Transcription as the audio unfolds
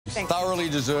Thoroughly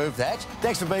deserved that.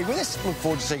 Thanks for being with us. Look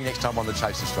forward to seeing you next time on The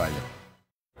Chase Australia.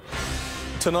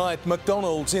 Tonight,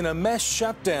 McDonald's in a mass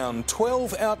shutdown.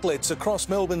 12 outlets across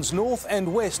Melbourne's north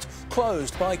and west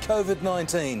closed by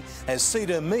COVID-19 as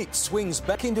Cedar Meat swings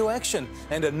back into action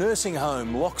and a nursing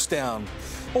home locks down.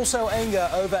 Also anger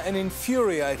over an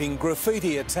infuriating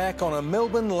graffiti attack on a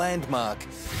Melbourne landmark.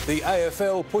 The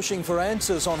AFL pushing for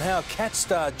answers on how Cat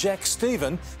star Jack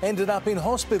Stephen ended up in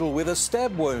hospital with a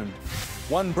stab wound.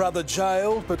 One brother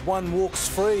jailed, but one walks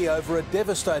free over a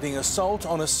devastating assault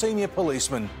on a senior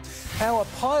policeman. How a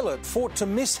pilot fought to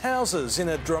miss houses in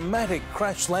a dramatic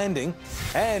crash landing.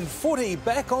 And footy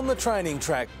back on the training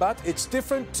track, but it's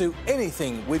different to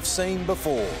anything we've seen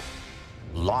before.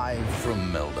 Live from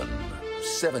Melbourne,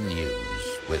 7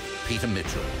 News with Peter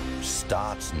Mitchell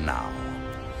starts now.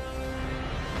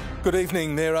 Good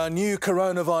evening. There are new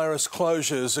coronavirus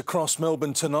closures across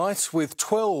Melbourne tonight, with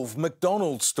 12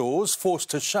 McDonald's stores forced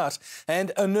to shut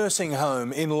and a nursing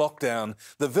home in lockdown.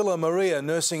 The Villa Maria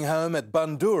nursing home at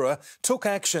Bundoora took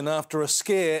action after a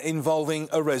scare involving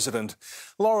a resident.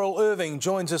 Laurel Irving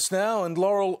joins us now, and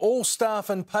Laurel, all staff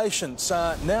and patients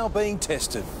are now being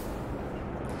tested.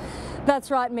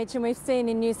 That's right, Mitch, and we've seen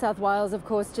in New South Wales, of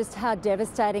course, just how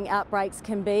devastating outbreaks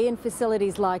can be in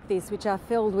facilities like this, which are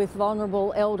filled with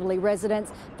vulnerable elderly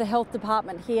residents. The health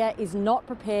department here is not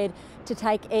prepared to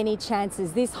take any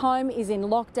chances. This home is in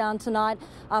lockdown tonight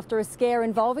after a scare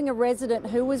involving a resident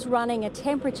who was running a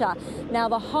temperature. Now,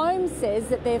 the home says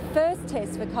that their first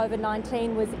test for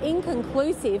COVID-19 was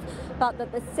inconclusive, but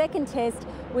that the second test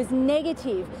was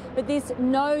negative. But this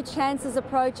no chances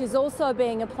approach is also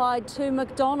being applied to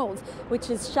McDonald's, which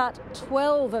has shut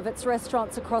 12 of its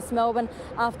restaurants across Melbourne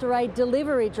after a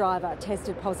delivery driver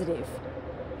tested positive.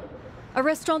 A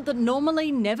restaurant that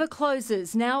normally never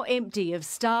closes, now empty of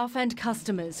staff and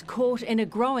customers, caught in a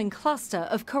growing cluster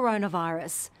of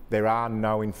coronavirus. There are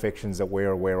no infections that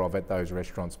we're aware of at those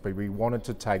restaurants, but we wanted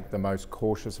to take the most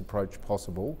cautious approach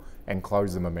possible and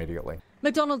close them immediately.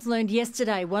 McDonald's learned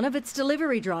yesterday one of its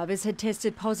delivery drivers had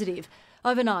tested positive.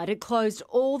 Overnight, it closed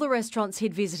all the restaurants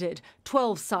he'd visited,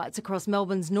 12 sites across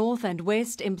Melbourne's north and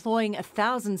west, employing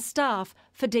 1,000 staff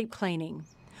for deep cleaning.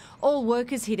 All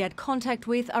workers he'd had contact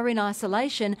with are in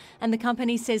isolation, and the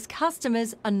company says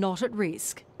customers are not at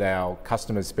risk. Our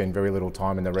customers spend very little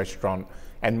time in the restaurant,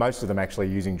 and most of them actually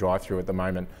using drive-through at the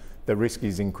moment. The risk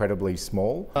is incredibly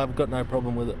small. I've got no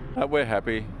problem with it. We're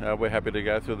happy. We're happy to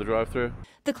go through the drive-through.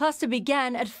 The cluster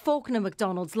began at Faulkner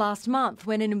McDonald's last month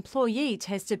when an employee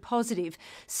tested positive.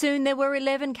 Soon there were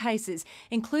 11 cases,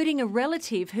 including a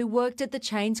relative who worked at the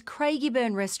chain's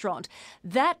Craigieburn restaurant.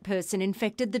 That person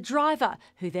infected the driver,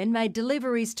 who then made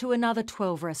deliveries to another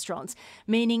 12 restaurants,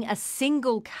 meaning a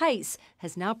single case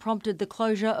has now prompted the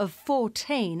closure of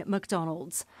 14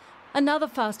 McDonald's. Another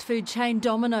fast food chain,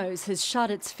 Domino's, has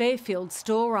shut its Fairfield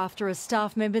store after a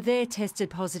staff member there tested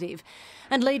positive.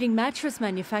 And leading mattress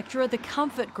manufacturer The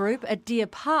Comfort Group at Deer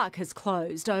Park has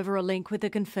closed over a link with a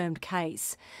confirmed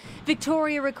case.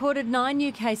 Victoria recorded 9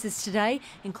 new cases today,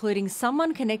 including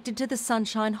someone connected to the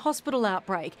Sunshine Hospital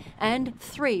outbreak and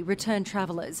 3 return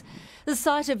travellers. The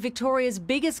site of Victoria's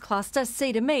biggest cluster,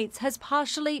 Cedar Meats, has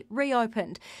partially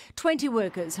reopened. 20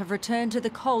 workers have returned to the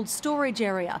cold storage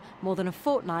area more than a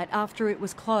fortnight after it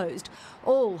was closed.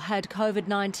 All had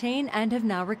COVID-19 and have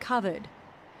now recovered.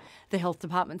 The health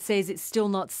department says it's still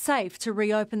not safe to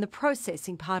reopen the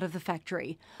processing part of the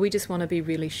factory. We just want to be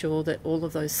really sure that all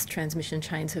of those transmission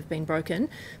chains have been broken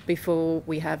before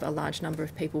we have a large number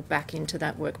of people back into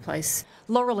that workplace.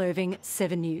 Laurel Irving,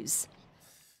 7 News.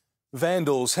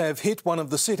 Vandals have hit one of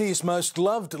the city's most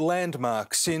loved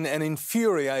landmarks in an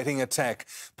infuriating attack.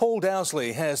 Paul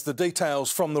Dowsley has the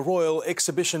details from the Royal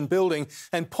Exhibition Building.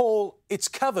 And Paul, it's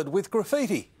covered with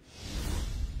graffiti.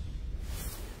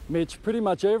 Mitch, pretty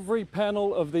much every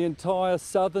panel of the entire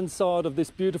southern side of this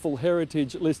beautiful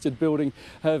heritage-listed building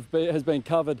has been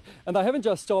covered. And they haven't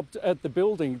just stopped at the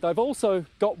building, they've also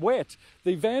got wet.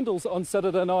 The vandals on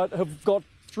Saturday night have gone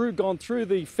through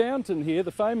the fountain here,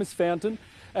 the famous fountain,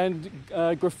 and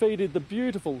graffitied the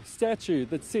beautiful statue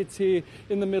that sits here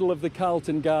in the middle of the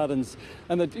Carlton Gardens.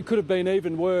 And that it could have been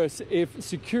even worse if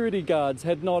security guards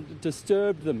had not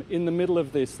disturbed them in the middle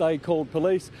of this. They called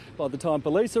police. By the time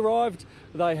police arrived,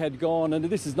 they had gone. And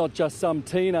this is not just some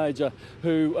teenager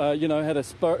who, had a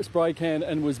spray can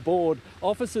and was bored.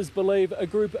 Officers believe a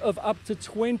group of up to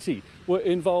 20 were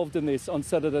involved in this on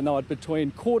Saturday night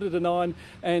between 9:15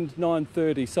 and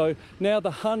 9:30. So now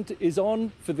the hunt is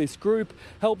on for this group,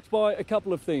 helped by a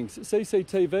couple of things.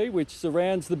 CCTV, which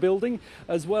surrounds the building,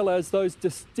 as well as those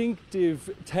distinctive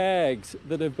tags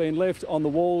that have been left on the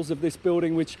walls of this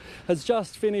building, which has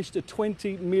just finished a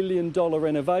 $20 million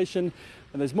renovation.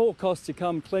 And there's more costs to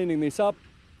come cleaning this up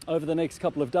over the next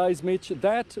couple of days, Mitch.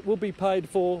 That will be paid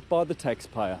for by the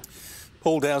taxpayer.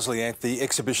 Paul Dowsley at the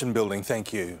exhibition building,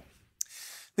 thank you.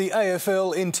 The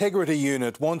AFL Integrity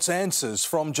Unit wants answers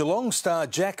from Geelong star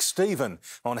Jack Stephen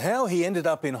on how he ended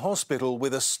up in hospital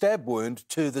with a stab wound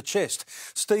to the chest.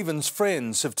 Stephen's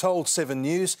friends have told 7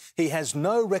 News he has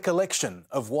no recollection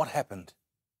of what happened.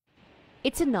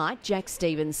 It's a night Jack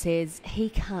Stephen says he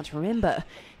can't remember,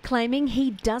 claiming he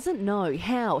doesn't know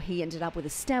how he ended up with a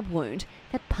stab wound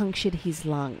that punctured his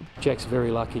lung. Jack's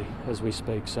very lucky as we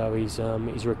speak, so he's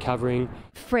recovering.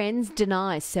 Friends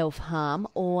deny self-harm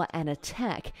or an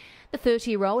attack. The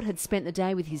 30-year-old had spent the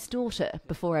day with his daughter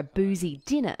before a boozy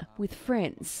dinner with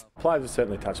friends. Players have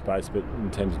certainly touched base, but in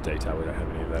terms of detail, we don't have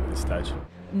any of that at this stage.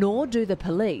 Nor do the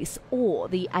police or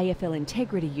the AFL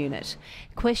Integrity Unit.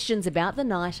 Questions about the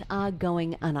night are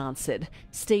going unanswered.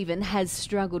 Stephen has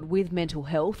struggled with mental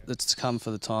health. It's come for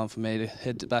the time for me to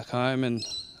head back home and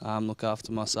look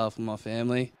after myself and my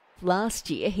family. Last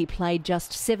year he played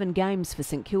just 7 games for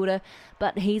St Kilda,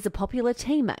 but he's a popular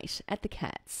teammate at the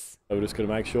Cats. We're just got to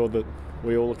make sure that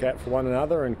we all look out for one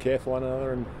another and care for one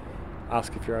another and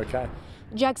ask if you're okay.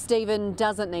 Jack Stephen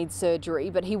doesn't need surgery,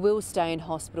 but he will stay in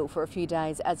hospital for a few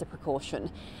days as a precaution.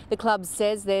 The club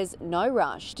says there's no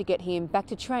rush to get him back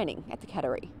to training at the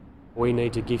Cattery. We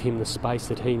need to give him the space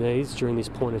that he needs during this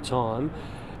point of time,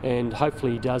 and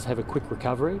hopefully he does have a quick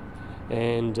recovery,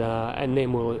 and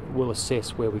then we'll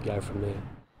assess where we go from there.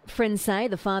 Friends say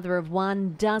the father of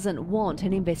one doesn't want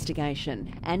an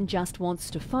investigation and just wants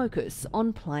to focus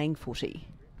on playing footy.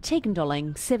 Tegan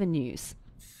Dolling, 7 News.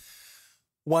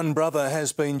 One brother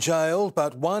has been jailed,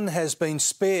 but one has been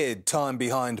spared time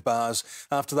behind bars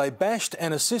after they bashed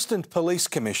an assistant police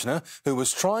commissioner who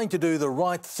was trying to do the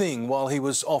right thing while he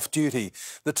was off duty.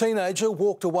 The teenager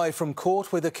walked away from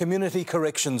court with a community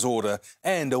corrections order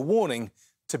and a warning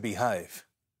to behave.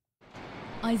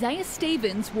 Isaiah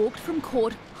Stevens walked from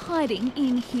court hiding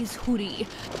in his hoodie.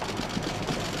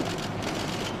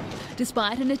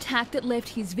 Despite an attack that left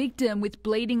his victim with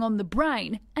bleeding on the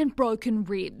brain and broken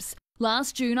ribs.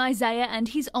 Last June, Isaiah and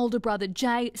his older brother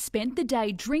Jay spent the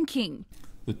day drinking.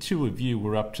 The two of you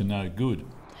were up to no good.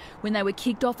 When they were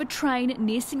kicked off a train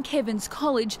near St Kevin's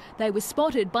College, they were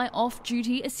spotted by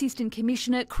off-duty Assistant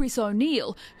Commissioner Chris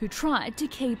O'Neill, who tried to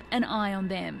keep an eye on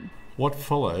them. What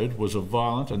followed was a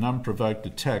violent and unprovoked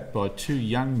attack by 2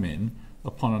 young men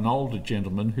upon an older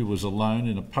gentleman who was alone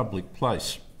in a public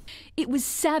place. It was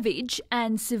savage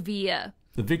and severe.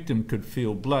 The victim could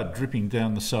feel blood dripping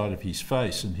down the side of his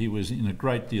face and he was in a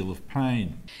great deal of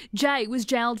pain. Jay was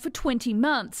jailed for 20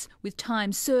 months. With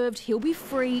time served, he'll be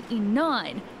free in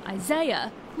 9.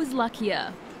 Isaiah was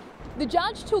luckier. The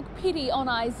judge took pity on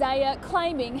Isaiah,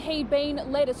 claiming he'd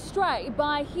been led astray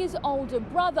by his older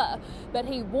brother. But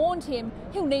he warned him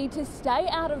he'll need to stay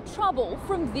out of trouble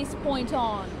from this point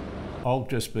on. I'll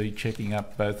just be checking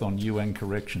up both on you and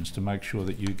corrections to make sure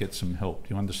that you get some help.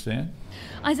 Do you understand?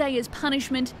 Isaiah's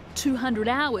punishment, 200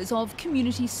 hours of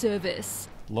community service.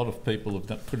 A lot of people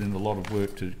have put in a lot of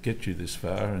work to get you this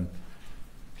far, and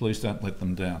please don't let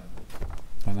them down.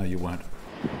 I know you won't.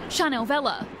 Chanel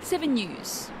Vella, 7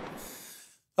 News.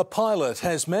 A pilot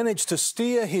has managed to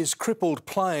steer his crippled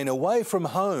plane away from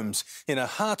homes in a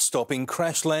heart-stopping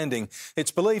crash landing.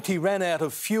 It's believed he ran out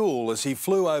of fuel as he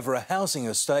flew over a housing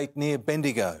estate near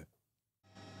Bendigo.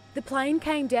 The plane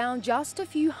came down just a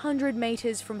few hundred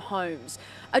metres from homes.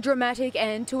 A dramatic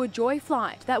end to a joy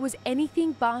flight that was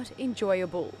anything but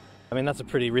enjoyable. I mean, that's a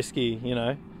pretty risky,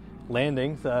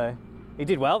 landing, so he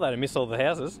did well though to miss all the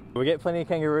houses. We get plenty of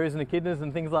kangaroos and echidnas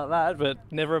and things like that, but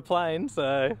never a plane,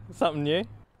 so something new.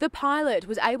 The pilot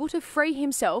was able to free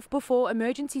himself before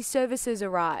emergency services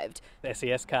arrived. The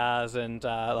SES cars and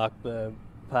the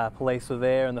police were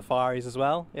there and the fireys as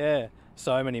well. Yeah,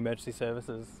 so many emergency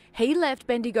services. He left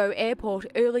Bendigo Airport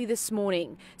early this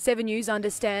morning. 7 News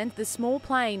understands the small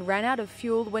plane ran out of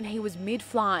fuel when he was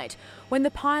mid-flight, when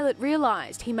the pilot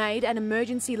realised he made an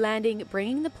emergency landing,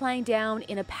 bringing the plane down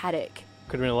in a paddock.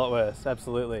 Could have been a lot worse,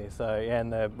 absolutely. So, yeah,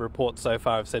 and the reports so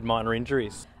far have said minor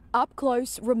injuries. Up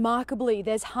close, remarkably,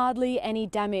 there's hardly any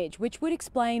damage, which would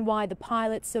explain why the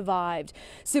pilot survived.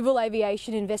 Civil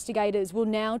aviation investigators will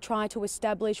now try to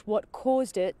establish what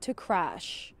caused it to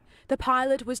crash. The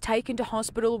pilot was taken to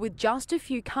hospital with just a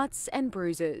few cuts and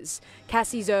bruises.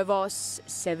 Cassie Zervos,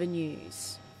 7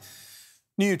 News.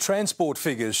 New transport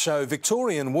figures show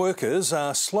Victorian workers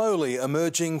are slowly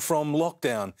emerging from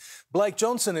lockdown. Blake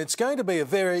Johnson, it's going to be a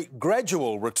very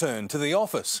gradual return to the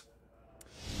office.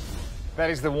 That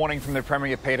is the warning from the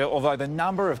Premier, Peter, although the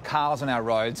number of cars on our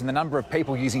roads and the number of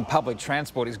people using public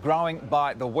transport is growing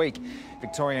by the week.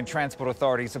 Victorian transport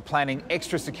authorities are planning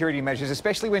extra security measures,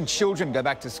 especially when children go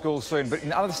back to school soon. But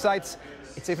in other states,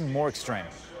 it's even more extreme.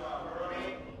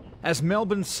 As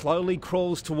Melbourne slowly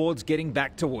crawls towards getting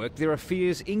back to work, there are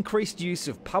fears increased use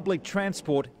of public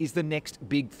transport is the next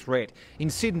big threat.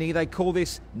 In Sydney, they call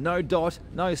this no dot,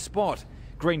 no spot.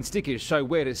 Green stickers show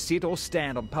where to sit or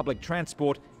stand on public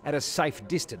transport at a safe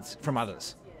distance from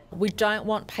others. We don't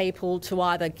want people to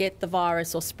either get the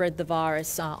virus or spread the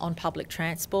virus on public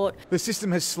transport. The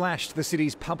system has slashed the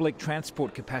city's public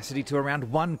transport capacity to around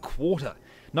 1/4.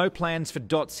 No plans for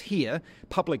dots here.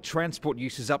 Public transport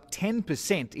use is up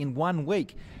 10% in 1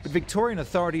 week. But Victorian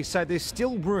authorities say there's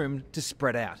still room to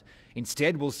spread out.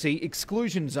 Instead, we'll see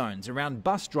exclusion zones around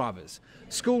bus drivers,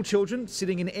 school children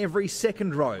sitting in every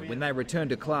second row when they return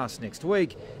to class next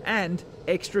week, and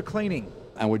extra cleaning.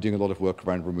 And we're doing a lot of work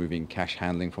around removing cash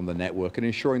handling from the network and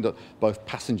ensuring that both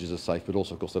passengers are safe, but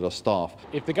also, of course, that our staff.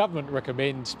 If the government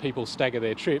recommends people stagger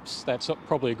their trips, that's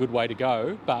probably a good way to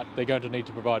go, but they're going to need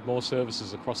to provide more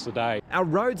services across the day. Our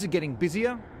roads are getting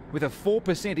busier, with a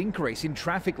 4% increase in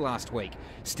traffic last week.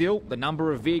 Still, the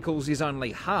number of vehicles is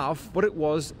only half what it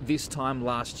was this time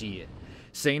last year.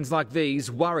 Scenes like these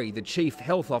worry the Chief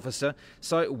Health Officer,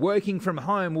 so working from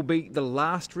home will be the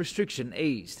last restriction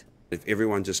eased. If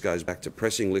everyone just goes back to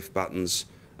pressing lift buttons,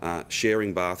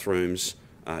 sharing bathrooms,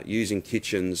 using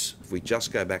kitchens, if we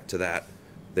just go back to that,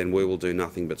 then we will do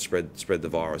nothing but spread the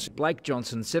virus. Blake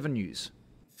Johnson, 7 News.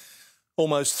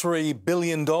 Almost $3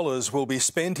 billion will be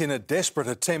spent in a desperate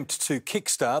attempt to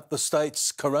kickstart the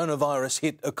state's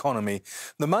coronavirus-hit economy.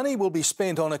 The money will be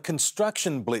spent on a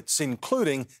construction blitz,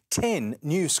 including 10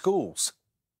 new schools.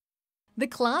 The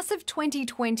class of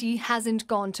 2020 hasn't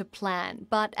gone to plan,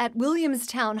 but at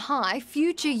Williamstown High,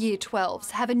 future Year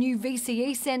 12s have a new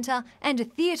VCE centre and a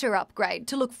theatre upgrade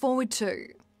to look forward to.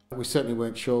 We certainly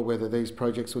weren't sure whether these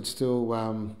projects would still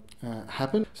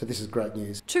happen, so this is great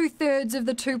news. 2/3 of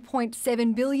the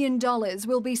 $2.7 billion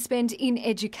will be spent in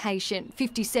education.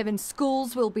 57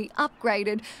 schools will be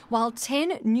upgraded, while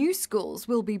 10 new schools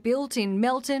will be built in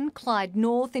Melton, Clyde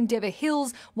North, Endeavour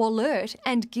Hills, Wollert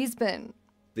and Gisborne.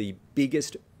 The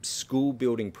biggest school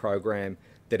building program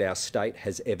that our state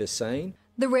has ever seen.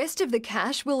 The rest of the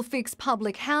cash will fix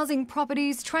public housing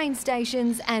properties, train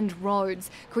stations and roads,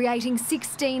 creating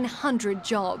 1,600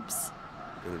 jobs.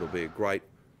 And it'll be a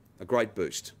great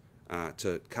boost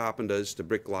to carpenters, to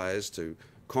bricklayers, to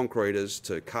concreters,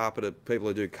 to people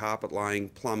who do carpet laying,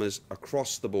 plumbers,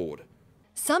 across the board.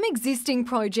 Some existing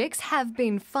projects have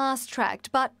been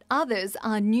fast-tracked, but others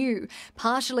are new,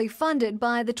 partially funded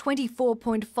by the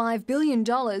 $24.5 billion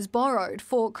borrowed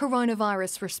for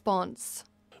coronavirus response.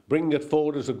 Bringing it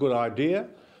forward is a good idea,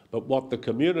 but what the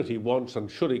community wants and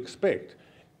should expect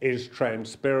is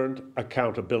transparent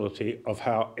accountability of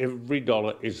how every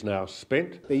dollar is now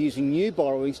spent. They're using new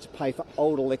borrowings to pay for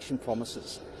old election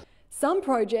promises. Some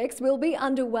projects will be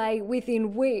underway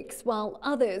within weeks, while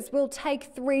others will take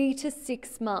 3 to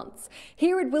 6 months.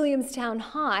 Here at Williamstown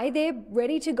High, they're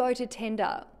ready to go to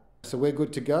tender. So we're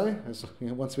good to go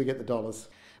once we get the dollars.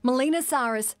 Melina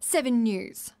Saris, 7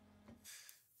 News.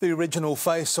 The original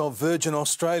face of Virgin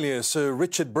Australia, Sir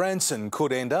Richard Branson,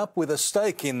 could end up with a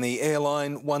stake in the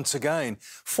airline once again.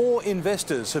 4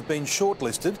 investors have been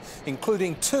shortlisted,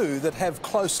 including 2 that have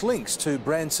close links to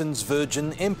Branson's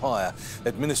Virgin empire.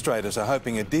 Administrators are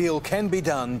hoping a deal can be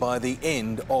done by the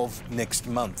end of next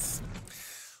month.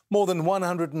 More than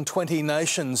 120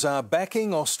 nations are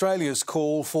backing Australia's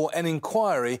call for an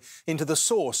inquiry into the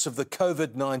source of the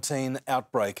COVID-19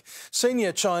 outbreak.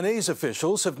 Senior Chinese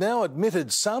officials have now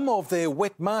admitted some of their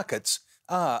wet markets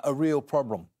are a real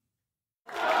problem.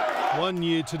 1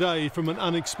 year today from an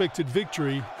unexpected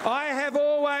victory. I have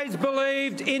always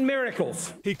believed in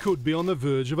miracles. He could be on the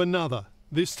verge of another.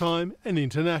 This time, an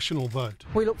international vote.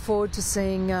 We look forward to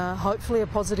seeing, hopefully, a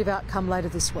positive outcome later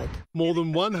this week. More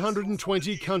than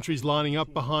 120 countries lining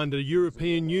up behind a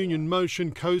European Union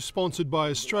motion co-sponsored by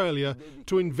Australia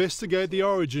to investigate the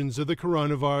origins of the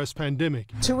coronavirus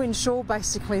pandemic. To ensure,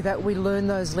 basically, that we learn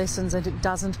those lessons and it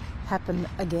doesn't happen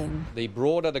again. The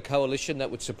broader the coalition that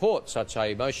would support such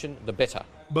a motion, the better.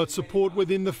 But support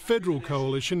within the federal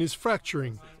coalition is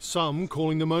fracturing, some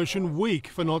calling the motion weak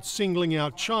for not singling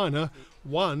out China,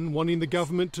 one wanting the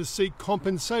government to seek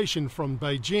compensation from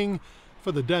Beijing,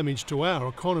 for the damage to our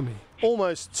economy.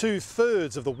 Almost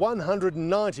 2/3 of the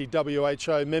 190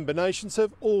 WHO member nations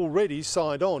have already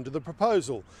signed on to the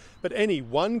proposal, but any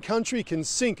one country can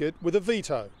sink it with a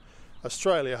veto.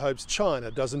 Australia hopes China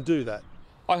doesn't do that.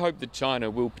 I hope that China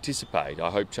will participate. I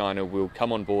hope China will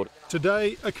come on board.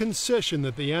 Today, a concession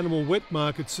that the animal wet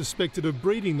markets suspected of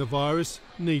breeding the virus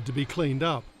need to be cleaned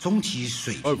up.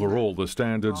 Overall, the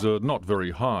standards are not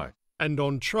very high. And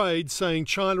on trade, saying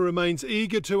China remains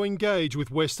eager to engage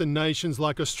with Western nations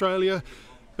like Australia,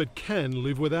 but can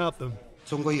live without them.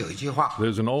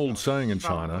 There's an old saying in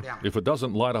China, if it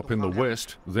doesn't light up in the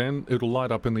West, then it'll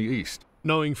light up in the East.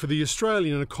 Knowing for the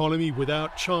Australian economy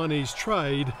without Chinese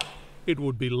trade, it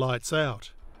would be lights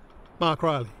out. Mark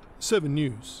Riley, 7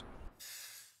 News.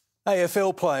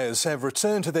 AFL players have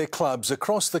returned to their clubs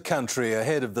across the country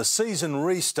ahead of the season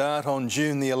restart on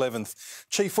June the 11th.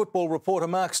 Chief football reporter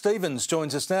Mark Stevens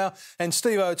joins us now. And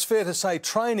Steve-o, it's fair to say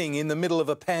training in the middle of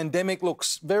a pandemic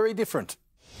looks very different.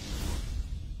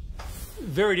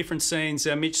 Very different scenes,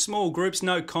 Mitch. Small groups,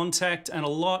 no contact and a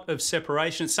lot of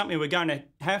separation. It's something we're going to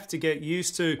have to get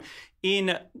used to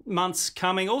in months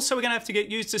coming. Also, we're going to have to get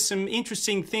used to some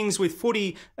interesting things with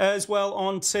footy as well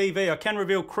on TV. I can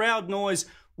reveal crowd noise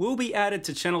will be added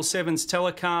to Channel 7's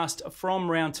telecast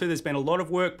from round 2. There's been a lot of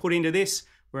work put into this.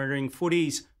 We're entering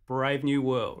footy's brave new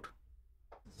world.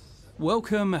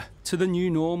 Welcome to the new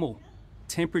normal.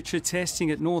 Temperature testing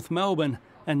at North Melbourne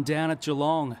and down at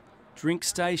Geelong. Drink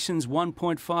stations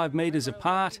 1.5 metres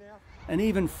apart and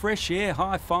even fresh air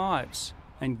high fives.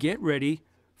 And get ready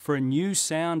for a new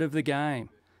sound of the game.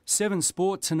 7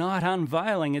 Sport tonight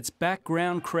unveiling its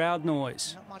background crowd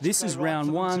noise. This is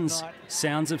round 1's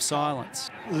Sounds of Silence.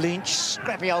 Lynch,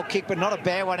 scrappy old kick, but not a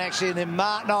bad one actually. And then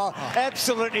Martin,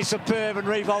 absolutely superb, and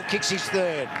Revolt kicks his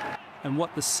third. And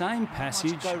what the same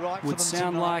passage would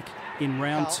sound like in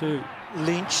round 2.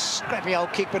 Lynch, scrappy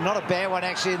old kick, but not a bad one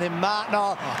actually. And then Martin,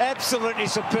 absolutely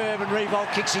superb, and Revolt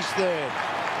kicks his third.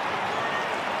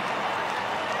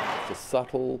 It's a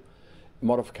subtle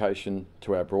modification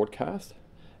to our broadcast,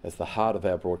 as the heart of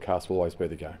our broadcast will always be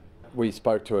the game. We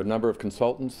spoke to a number of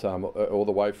consultants, all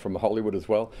the way from Hollywood as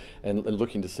well, and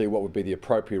looking to see what would be the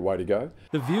appropriate way to go.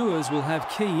 The viewers will have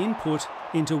key input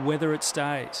into whether it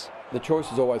stays. The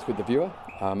choice is always with the viewer.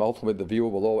 Ultimately,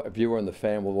 the viewer and the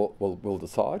fan will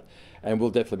decide, and we'll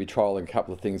definitely be trialling a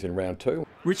couple of things in round 2.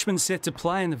 Richmond set to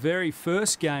play in the very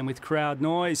first game with crowd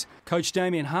noise. Coach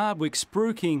Damien Hardwick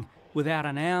spruiking without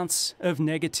an ounce of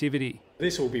negativity.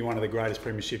 This will be one of the greatest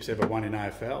premierships ever won in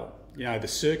AFL. You know, the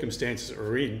circumstances that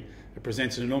we're in, it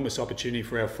presents an enormous opportunity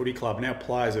for our footy club, and our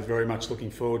players are very much looking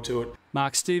forward to it.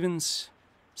 Mark Stevens,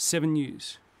 7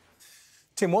 News.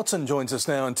 Tim Watson joins us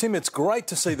now. And Tim, it's great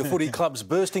to see the footy clubs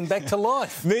bursting back to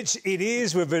life. Mitch, it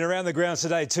is. We've been around the grounds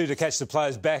today too to catch the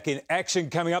players back in action.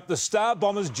 Coming up, the Star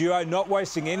Bombers duo not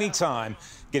wasting any time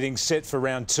getting set for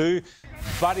round 2.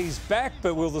 Buddy's back,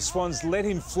 but will the Swans let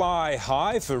him fly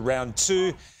high for round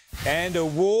 2? And a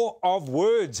war of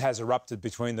words has erupted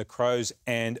between the Crows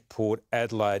and Port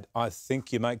Adelaide. I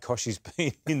think your mate Koshy's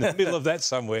been in the middle of that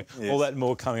somewhere. Yes. All that and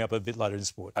more coming up a bit later in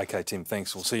sport. OK, Tim,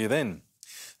 thanks. We'll see you then.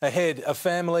 Ahead, a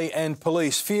family and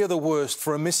police fear the worst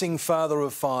for a missing father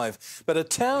of 5. But a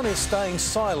town is staying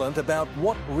silent about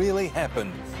what really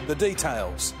happened. The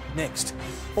details next.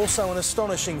 Also, an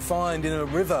astonishing find in a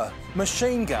river.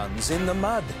 Machine guns in the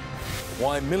mud.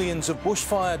 Why millions of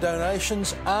bushfire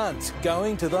donations aren't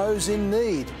going to those in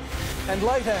need. And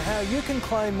later, how you can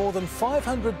claim more than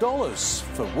 $500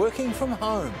 for working from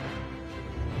home.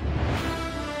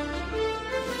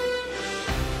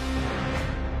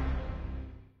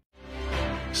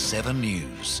 Seven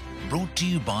News, brought to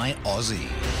you by Aussie.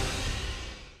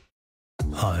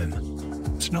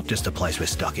 Home. It's not just a place we're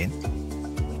stuck in.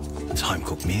 It's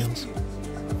home-cooked meals,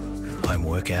 home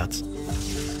workouts,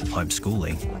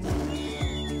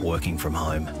 homeschooling, working from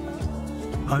home,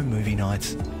 home movie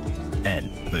nights,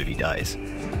 and movie days.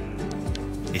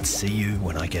 It's see you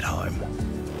when I get home.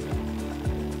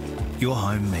 Your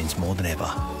home means more than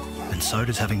ever, and so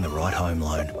does having the right home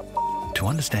loan. To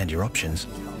understand your options,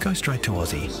 go straight to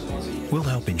Aussie. We'll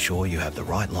help ensure you have the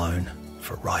right loan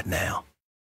for right now.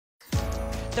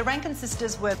 The Rankin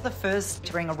sisters were the first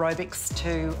to bring aerobics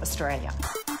to Australia.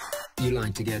 You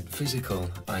like to get physical,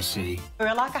 I see.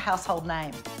 We're like a household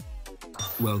name.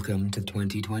 Welcome to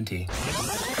 2020.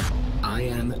 I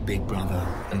am Big Brother,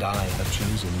 and I have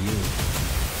chosen you.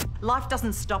 Life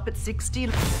doesn't stop at 60.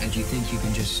 And you think you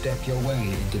can just step your way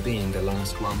into being the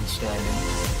last one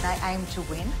standing? They aim to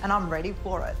win, and I'm ready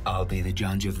for it. I'll be the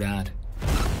judge of that.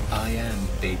 I am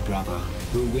Big Brother.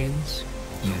 Who wins?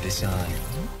 You decide.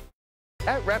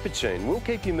 At Rapid Tune, we'll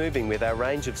keep you moving with our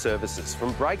range of services,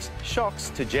 from brakes, shocks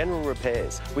to general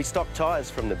repairs. We stock tyres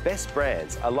from the best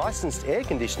brands, are licensed air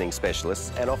conditioning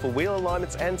specialists, and offer wheel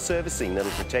alignments and servicing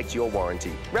that'll protect your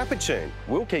warranty. Rapid Tune,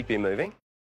 we'll keep you moving.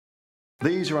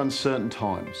 These are uncertain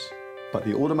times, but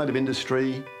the automotive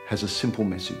industry has a simple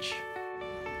message.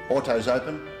 Auto's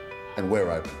open and we're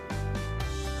open.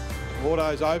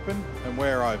 Auto's open and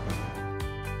we're open.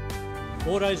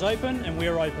 Auto's open and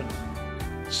we're open.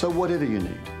 So whatever you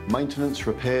need, maintenance,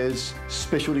 repairs,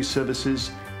 specialty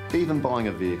services, even buying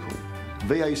a vehicle,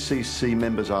 VACC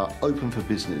members are open for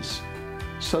business.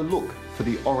 So look for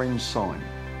the orange sign.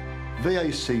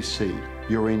 VACC,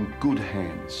 you're in good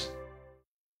hands.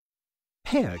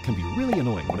 Hair can be really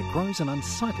annoying when it grows in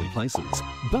unsightly places.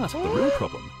 But the real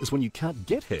problem is when you can't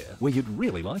get hair where you'd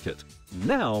really like it.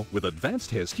 Now, with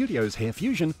Advanced Hair Studios Hair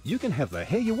Fusion, you can have the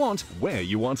hair you want where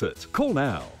you want it. Call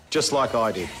now. Just like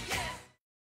I did.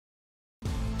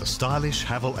 The stylish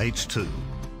Haval H2,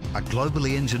 a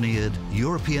globally engineered,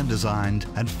 European-designed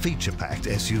and feature-packed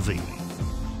SUV.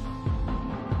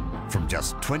 From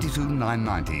just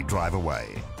 $22,990 drive away.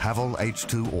 Haval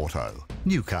H2 Auto.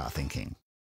 New car thinking.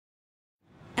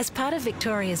 As part of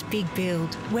Victoria's Big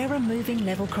Build, we're removing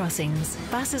level crossings.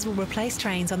 Buses will replace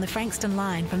trains on the Frankston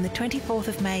line from the 24th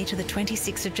of May to the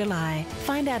 26th of July.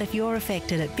 Find out if you're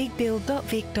affected at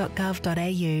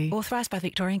bigbuild.vic.gov.au. Authorised by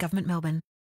Victorian Government, Melbourne.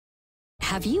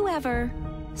 Have you ever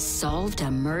solved a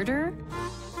murder?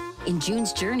 In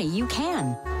June's Journey, you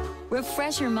can.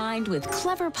 Refresh your mind with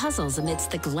clever puzzles amidst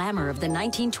the glamour of the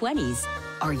 1920s.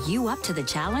 Are you up to the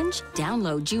challenge?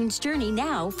 Download June's Journey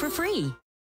now for free.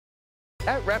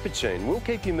 At Rapid Tune, we'll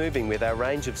keep you moving with our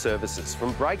range of services,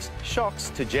 from brakes,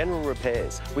 shocks to general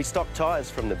repairs. We stock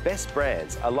tyres from the best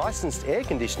brands, are licensed air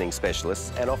conditioning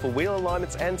specialists, and offer wheel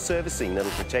alignments and servicing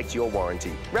that'll protect your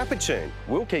warranty. Rapid Tune,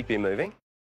 we'll keep you moving.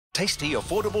 Tasty,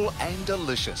 affordable and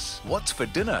delicious. What's for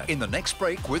dinner in the next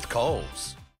break with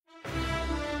Coles?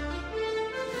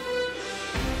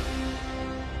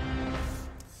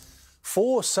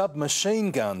 Four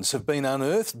submachine guns have been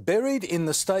unearthed, buried in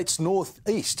the state's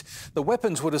northeast. The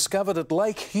weapons were discovered at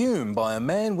Lake Hume by a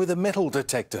man with a metal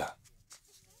detector.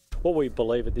 What we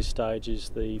believe at this stage is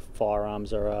the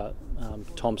firearms are a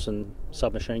Thompson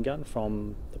submachine gun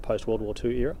from the post-World War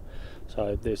II era.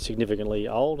 So they're significantly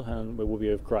old and will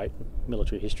be of great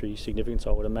military history significance,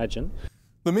 I would imagine.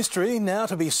 The mystery now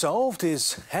to be solved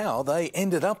is how they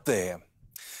ended up there.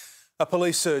 A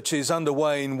police search is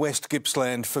underway in West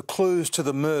Gippsland for clues to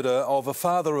the murder of a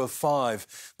father of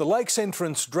five. The Lakes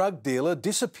Entrance drug dealer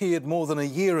disappeared more than a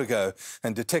year ago,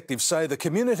 and detectives say the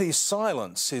community's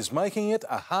silence is making it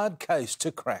a hard case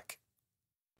to crack.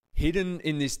 Hidden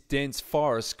in this dense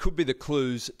forest could be the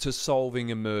clues to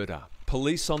solving a murder.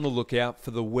 Police on the lookout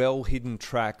for the well-hidden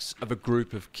tracks of a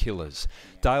group of killers.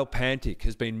 Dale Pantic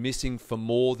has been missing for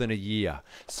more than a year.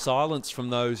 Silence from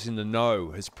those in the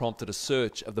know has prompted a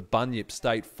search of the Bunyip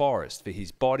State Forest for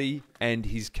his body and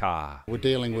his car. We're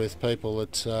dealing with people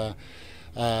that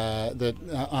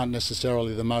aren't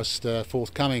necessarily the most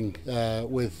forthcoming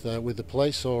with the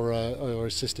police or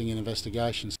assisting in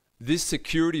investigations. This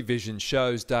security vision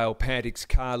shows Dale Pantic's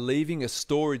car leaving a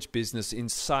storage business in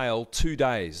Sale 2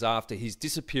 days after his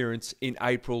disappearance in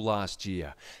April last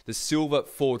year. The silver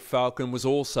Ford Falcon was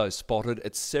also spotted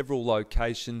at several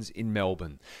locations in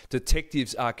Melbourne.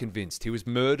 Detectives are convinced he was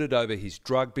murdered over his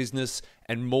drug business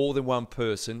and more than one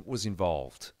person was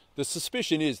involved. The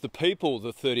suspicion is the people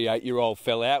the 38-year-old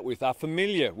fell out with are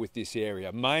familiar with this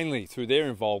area, mainly through their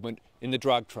involvement in the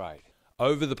drug trade.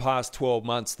 Over the past 12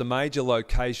 months, the major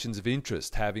locations of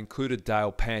interest have included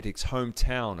Dale Pantic's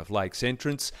hometown of Lakes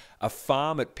Entrance, a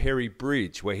farm at Perry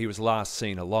Bridge where he was last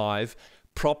seen alive,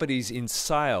 properties in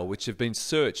Sale which have been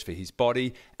searched for his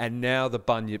body, and now the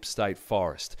Bunyip State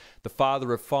Forest. The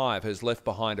father of five has left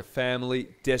behind a family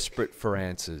desperate for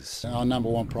answers. Our number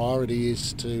one priority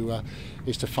is to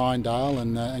find Dale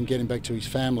and get him back to his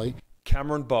family.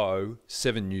 Cameron Bowe,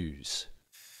 7 News.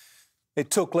 It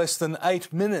took less than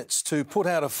 8 minutes to put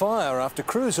out a fire after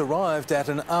crews arrived at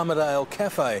an Armidale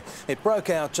cafe. It broke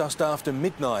out just after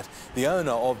midnight. The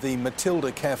owner of the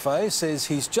Matilda Cafe says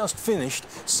he's just finished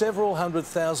several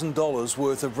 $100,000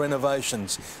 worth of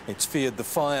renovations. It's feared the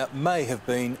fire may have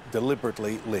been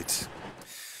deliberately lit.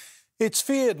 It's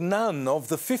feared none of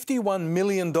the $51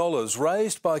 million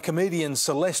raised by comedian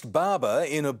Celeste Barber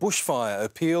in a bushfire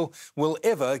appeal will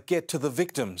ever get to the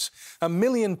victims. 1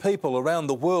 million people around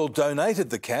the world donated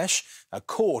the cash. A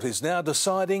court is now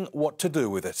deciding what to do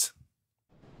with it.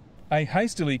 A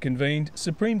hastily convened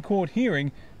Supreme Court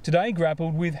hearing today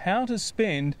grappled with how to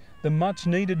spend the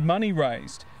much-needed money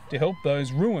raised to help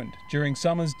those ruined during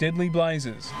summer's deadly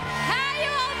blazes. Hey!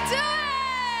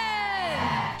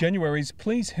 January's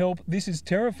Please Help This Is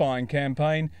Terrifying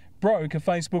campaign broke a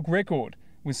Facebook record,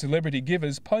 with celebrity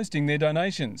givers posting their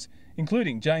donations,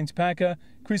 including James Packer,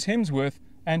 Chris Hemsworth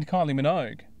and Kylie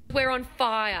Minogue. We're on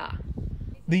fire.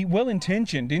 The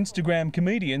well-intentioned Instagram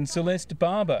comedian Celeste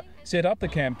Barber set up the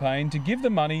campaign to give the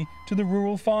money to the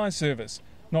Rural Fire Service,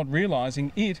 not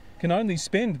realising it can only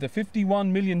spend the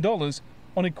 $51 million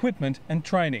on equipment and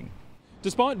training.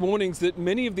 Despite warnings that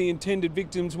many of the intended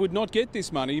victims would not get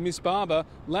this money, Miss Barber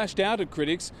lashed out at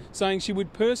critics, saying she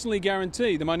would personally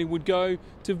guarantee the money would go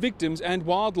to victims and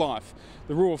wildlife.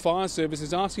 The Rural Fire Service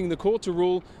is asking the court to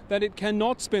rule that it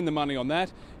cannot spend the money on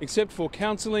that, except for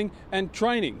counselling and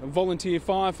training of volunteer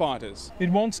firefighters. It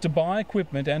wants to buy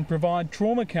equipment and provide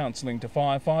trauma counselling to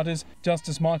firefighters.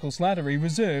 Justice Michael Slattery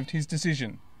reserved his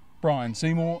decision. Brian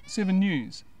Seymour, 7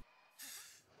 News.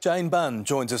 Jane Bunn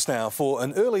joins us now for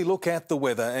an early look at the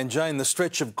weather. And Jane, the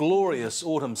stretch of glorious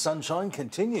autumn sunshine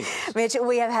continues. Mitch,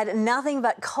 we have had nothing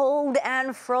but cold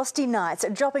and frosty nights,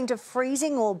 dropping to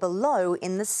freezing or below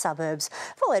in the suburbs,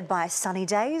 followed by sunny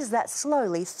days that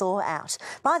slowly thaw out.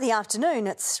 By the afternoon,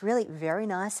 it's really very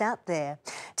nice out there.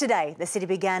 Today, the city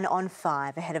began on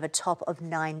 5 ahead of a top of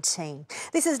 19.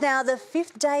 This is now the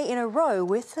 5th day in a row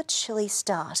with a chilly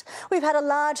start. We've had a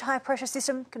large high-pressure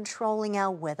system controlling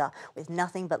our weather, with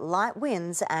nothing but light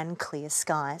winds and clear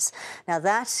skies. Now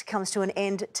that comes to an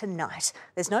end tonight.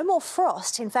 There's no more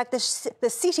frost. In fact, the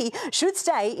city should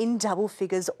stay in double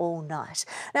figures all night.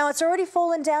 Now it's already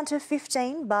fallen down to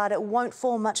 15, but it won't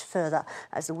fall much further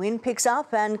as the wind picks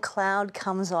up and cloud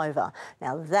comes over.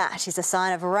 Now that is a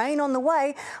sign of rain on the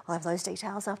way. I'll have those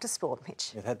details after sport,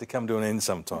 Mitch. It had to come to an end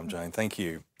sometime, Jane. Thank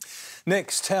you.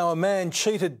 Next, how a man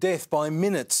cheated death by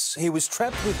minutes. He was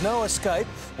trapped with no escape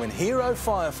when hero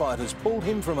firefighters pulled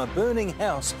him from a burning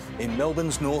house in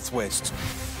Melbourne's northwest.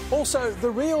 Also,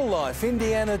 the real-life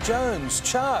Indiana Jones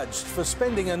charged for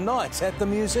spending a night at the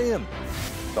museum.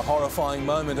 The horrifying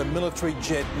moment a military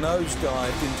jet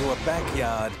nosedived into a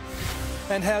backyard.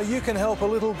 And how you can help a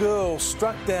little girl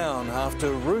struck down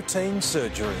after routine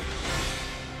surgery.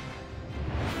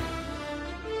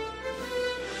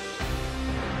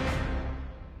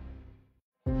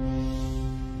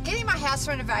 House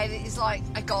renovated is like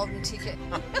a golden ticket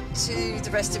to the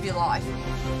rest of your life.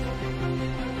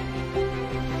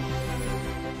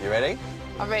 You ready?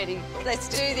 I'm ready. Let's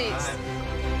do this.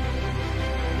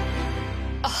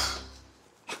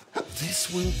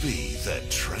 This will be the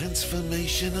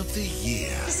transformation of the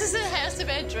year. This is the house of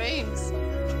our dreams.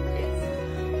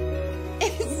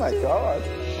 Oh my God.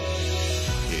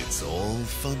 It's all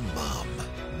for Mum.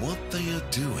 What they are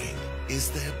doing is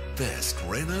their best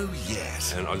reno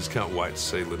yet. And I just can't wait to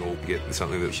see Lenore get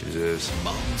something that she deserves.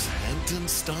 Mum's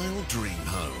Hampton-style dream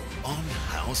home on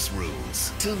House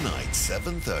Rules. Tonight,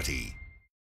 7:30.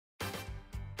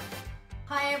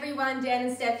 Hi everyone, Dan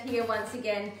and Steph here once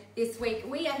again. This week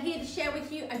we are here to share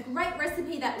with you a great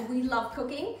recipe that we love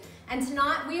cooking. And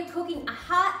tonight we are cooking a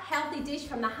heart-healthy dish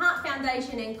from the Heart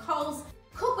Foundation and Coles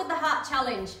Cook with the Heart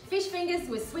Challenge. Fish fingers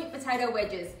with sweet potato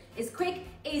wedges. It's quick,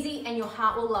 easy, and your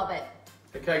heart will love it.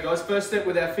 Okay guys, first step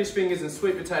with our fish fingers and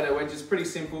sweet potato wedges, pretty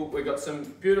simple. We've got some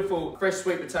beautiful fresh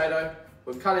sweet potato.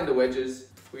 We've cut into wedges.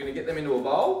 We're gonna get them into a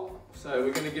bowl. So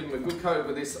we're gonna give them a good coat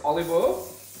with this olive oil.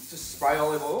 Just spray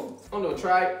olive oil onto a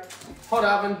tray. Hot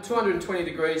oven, 220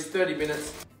 degrees, 30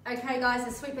 minutes. Okay guys,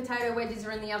 the sweet potato wedges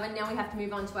are in the oven. Now we have to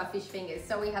move on to our fish fingers.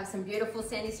 So we have some beautiful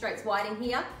Sandy Straits whiting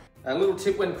here. A little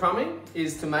tip when crumbing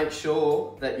is to make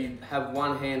sure that you have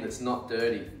one hand that's not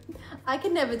dirty. I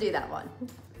can never do that one.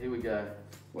 Here we go.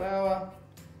 Flour,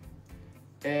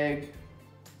 egg,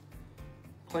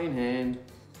 clean hand,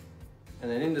 and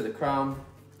then into the crumb.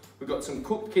 We've got some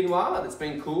cooked quinoa that's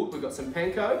been cooled. We've got some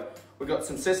panko, we've got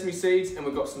some sesame seeds, and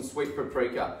we've got some sweet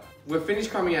paprika. We've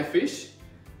finished crumbing our fish.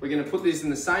 We're gonna put this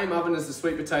in the same oven as the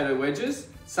sweet potato wedges,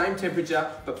 same temperature,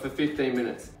 but for 15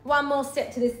 minutes. One more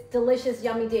step to this delicious,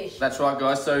 yummy dish. That's right,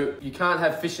 guys. So you can't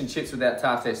have fish and chips without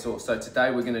tartare sauce. So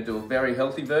today we're gonna do a very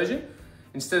healthy version.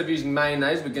 Instead of using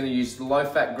mayonnaise, we're gonna use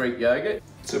low-fat Greek yogurt.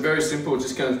 So very simple,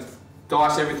 just gonna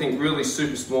dice everything really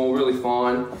super small, really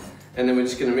fine, and then we're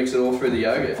just gonna mix it all through the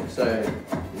yogurt. So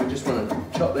we just wanna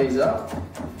chop these up.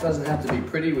 It doesn't have to be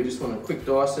pretty, we just wanna quick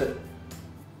dice it.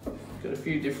 Got a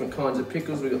few different kinds of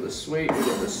pickles. We've got the sweet, we've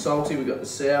got the salty, we've got the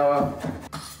sour.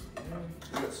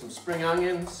 We've got some spring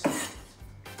onions,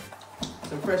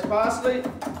 some fresh parsley,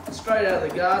 straight out of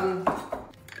the garden.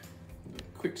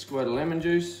 Quick squirt of lemon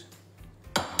juice.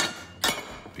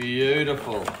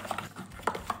 Beautiful.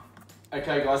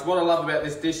 Okay guys, what I love about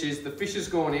this dish is the fish has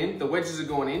gone in, the wedges are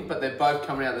gone in, but they're both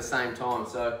coming out at the same time.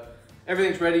 So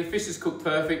Everything's ready, fish is cooked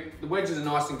perfect, the wedges are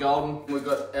nice and golden. We've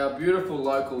got our beautiful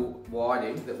local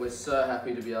whiting that we're so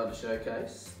happy to be able to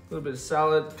showcase. A little bit of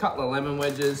salad, couple of lemon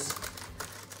wedges.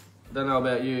 Don't know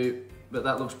about you, but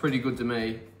that looks pretty good to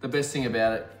me. The best thing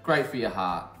about it, great for your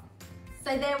heart.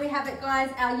 So there we have it,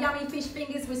 guys, our yummy fish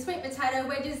fingers with sweet potato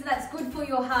wedges. That's good for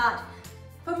your heart.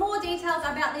 For more details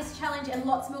about this challenge and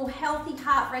lots more healthy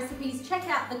heart recipes, check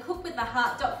out the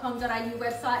cookwiththeheart.com.au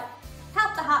website.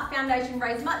 Help the Heart Foundation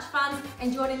raise much funds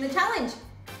and join in the challenge.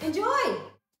 Enjoy!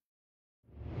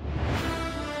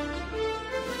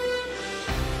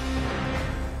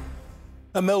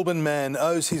 A Melbourne man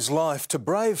owes his life to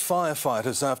brave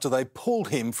firefighters after they pulled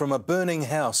him from a burning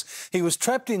house. He was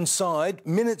trapped inside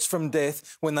minutes from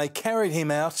death when they carried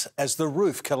him out as the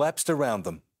roof collapsed around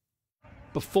them.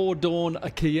 Before dawn, a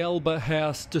Kielba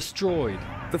house destroyed.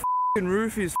 The f***ing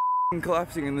roof is f***ing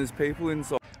collapsing and there's people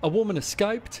inside. A woman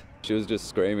escaped. She was just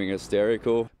screaming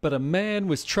hysterical. But a man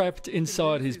was trapped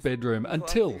inside his bedroom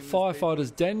until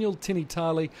firefighters Daniel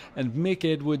Tinitali and Mick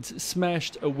Edwards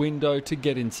smashed a window to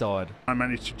get inside. I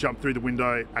managed to jump through the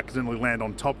window, accidentally land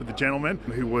on top of the gentleman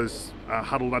who was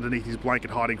huddled underneath his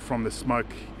blanket hiding from the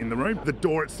smoke in the room. The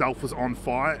door itself was on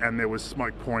fire and there was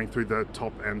smoke pouring through the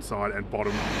top and side and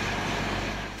bottom.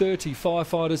 30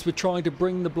 firefighters were trying to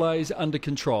bring the blaze under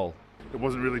control. It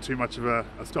wasn't really too much of a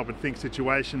stop and think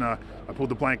situation. I pulled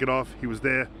the blanket off, he was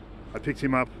there, I picked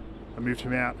him up, I moved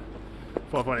him out.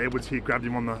 Firefighter Edwards here grabbed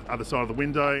him on the other side of the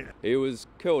window. He was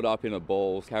curled up in a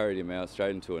ball, carried him out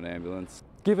straight into an ambulance.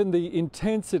 Given the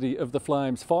intensity of the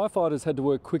flames, firefighters had to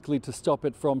work quickly to stop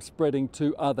it from spreading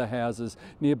to other houses.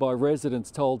 Nearby residents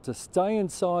told to stay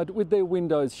inside with their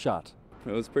windows shut.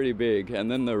 It was pretty big, and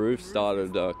then the roof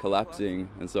started collapsing,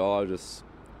 and so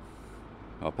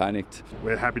I panicked.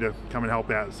 We're happy to come and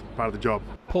help out as part of the job.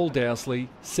 Paul Dowsley,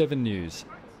 7 News.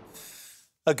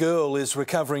 A girl is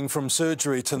recovering from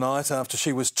surgery tonight after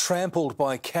she was trampled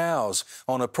by cows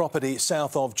on a property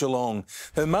south of Geelong.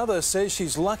 Her mother says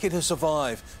she's lucky to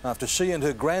survive after she and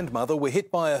her grandmother were hit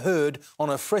by a herd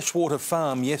on a freshwater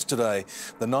farm yesterday.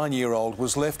 The 9-year-old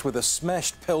was left with a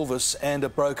smashed pelvis and a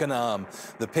broken arm.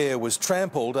 The pair was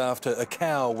trampled after a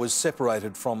cow was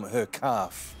separated from her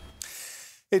calf.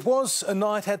 It was a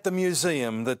night at the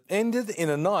museum that ended in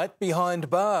a night behind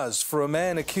bars for a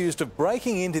man accused of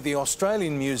breaking into the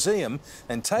Australian Museum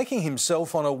and taking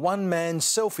himself on a one-man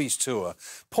selfies tour.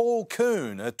 Paul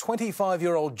Kuhn, a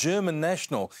 25-year-old German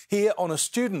national here on a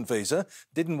student visa,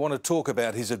 didn't want to talk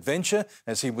about his adventure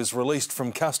as he was released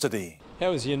from custody.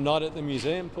 How was your night at the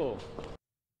museum, Paul?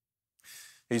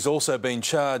 He's also been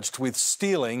charged with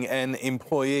stealing an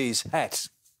employee's hat.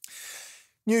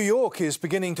 New York is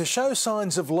beginning to show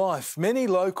signs of life, many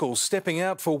locals stepping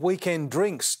out for weekend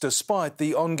drinks despite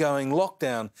the ongoing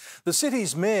lockdown. The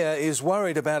city's mayor is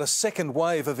worried about a second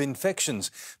wave of infections,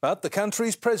 but the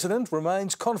country's president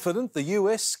remains confident the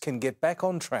US can get back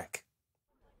on track.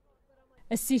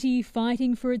 A city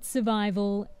fighting for its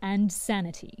survival and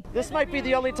sanity. This might be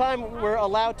the only time we're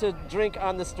allowed to drink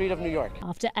on the street of New York.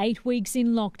 After 8 weeks in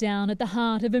lockdown at the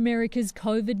heart of America's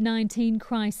COVID-19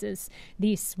 crisis,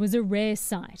 this was a rare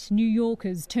sight. New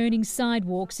Yorkers turning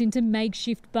sidewalks into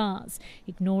makeshift bars,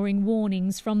 ignoring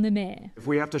warnings from the mayor. If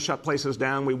we have to shut places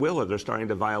down, we will if they're starting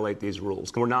to violate these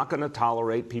rules. We're not going to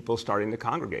tolerate people starting to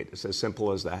congregate. It's as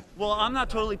simple as that. Well, I'm not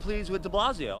totally pleased with de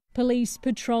Blasio. Police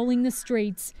patrolling the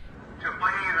streets,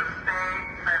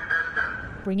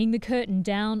 bringing the curtain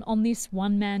down on this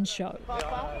one-man show.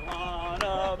 I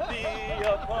wanna be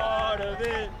a part of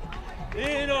it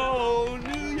in old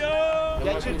New York.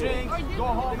 Get your drinks, go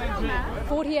home and drink.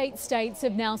 48 states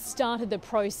have now started the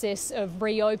process of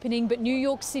reopening, but New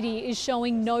York City is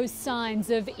showing no signs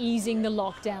of easing the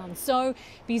lockdown. So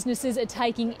businesses are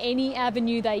taking any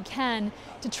avenue they can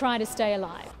to try to stay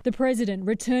alive. The president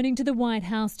returning to the White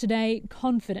House today,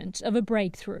 confident of a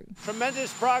breakthrough.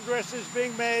 Tremendous progress is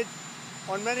being made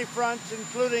on many fronts,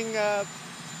 including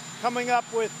coming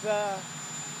up with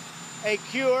a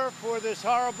cure for this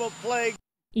horrible plague.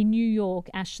 In New York,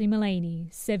 Ashley Mullaney,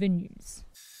 7 News.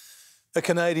 A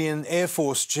Canadian Air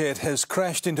Force jet has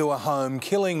crashed into a home,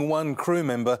 killing one crew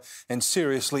member and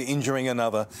seriously injuring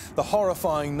another. The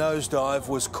horrifying nosedive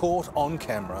was caught on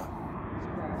camera.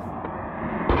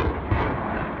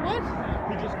 What?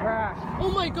 He just crashed.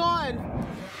 Oh my God!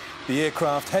 The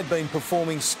aircraft had been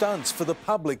performing stunts for the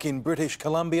public in British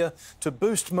Columbia to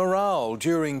boost morale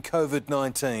during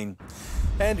COVID-19.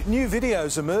 And new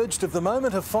videos emerged of the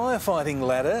moment a firefighting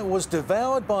ladder was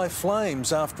devoured by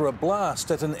flames after a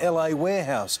blast at an LA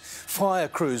warehouse. Fire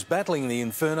crews battling the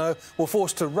inferno were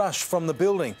forced to rush from the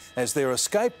building as their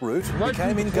escape route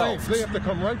became engulfed. They have to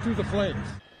come right through the flames.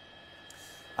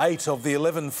 8 of the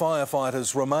 11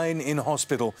 firefighters remain in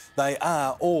hospital. They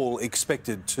are all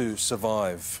expected to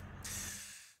survive.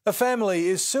 A family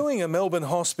is suing a Melbourne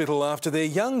hospital after their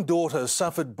young daughter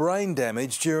suffered brain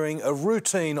damage during a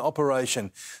routine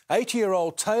operation.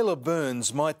 8-year-old Taylor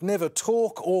Burns might never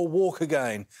talk or walk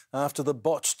again after the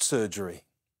botched surgery.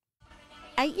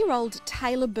 8-year-old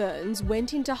Taylor Burns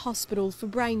went into hospital for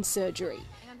brain surgery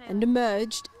and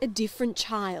emerged a different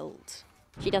child.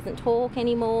 She doesn't talk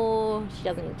anymore, she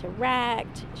doesn't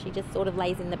interact, she just sort of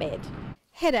lays in the bed.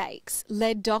 Headaches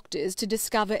led doctors to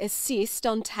discover a cyst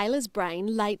on Taylor's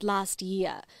brain late last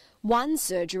year. One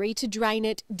surgery to drain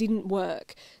it didn't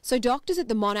work, so doctors at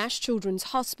the Monash Children's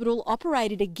Hospital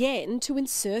operated again to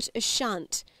insert a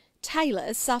shunt.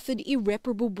 Taylor suffered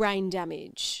irreparable brain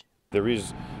damage. There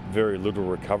is very little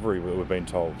recovery, we've been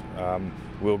told.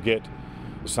 We'll get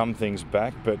some things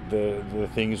back, but the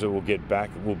things that we'll get back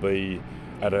will be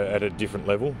at a different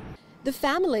level. The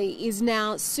family is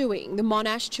now suing the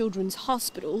Monash Children's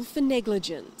Hospital for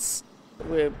negligence.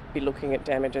 We'll be looking at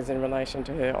damages in relation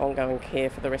to her ongoing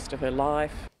care for the rest of her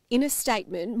life. In a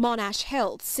statement, Monash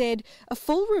Health said a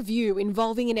full review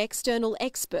involving an external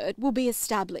expert will be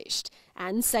established,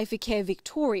 and Safer Care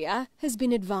Victoria has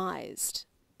been advised.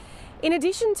 In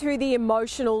addition to the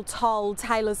emotional toll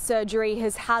Taylor's surgery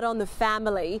has had on the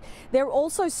family, they're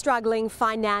also struggling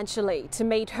financially to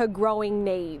meet her growing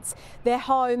needs. Their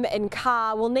home and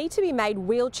car will need to be made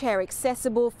wheelchair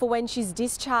accessible for when she's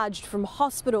discharged from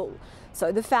hospital.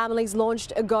 So the family's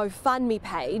launched a GoFundMe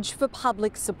page for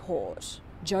public support.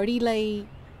 Jodie Lee,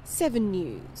 7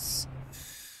 News.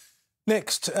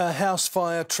 Next, a house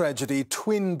fire tragedy,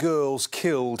 twin girls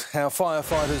killed, how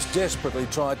firefighters desperately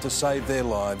tried to save their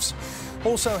lives.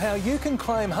 Also, how you can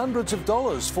claim hundreds of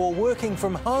dollars for working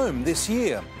from home this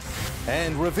year.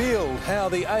 And revealed how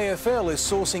the AFL is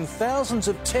sourcing thousands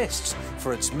of tests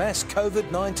for its mass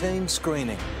COVID-19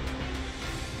 screening.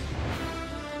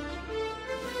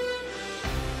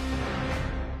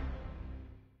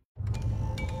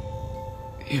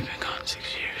 You've been gone 6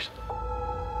 years.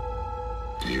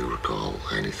 Do you recall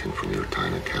anything from your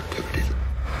time in captivity?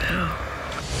 No.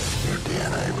 Your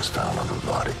DNA was found on the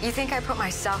body. You think I put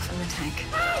myself in the tank?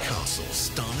 Castle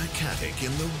Stana Katic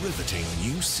in the riveting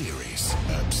new series,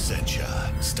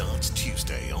 Absentia, starts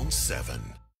Tuesday on 7.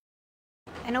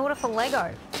 An order for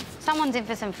Lego. Someone's in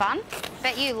for some fun.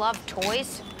 Bet you love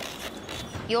toys.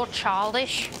 You're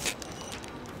childish.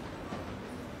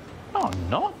 No, I'm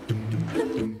not.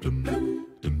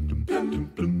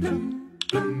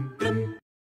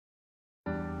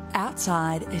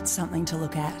 Outside, it's something to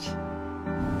look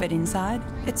at. But inside,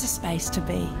 it's a space to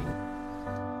be.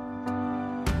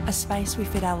 A space we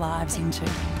fit our lives into.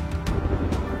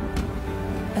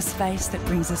 A space that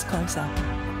brings us closer.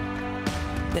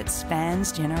 That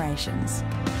spans generations.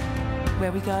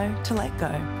 Where we go to let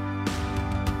go.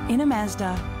 In a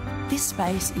Mazda, this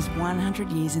space is 100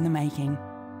 years in the making.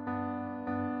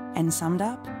 And summed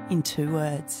up in 2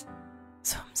 words.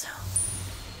 Zum zum.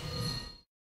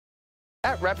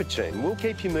 At Rapid Tune, we'll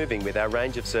keep you moving with our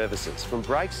range of services, from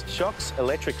brakes, shocks,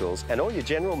 electricals and all your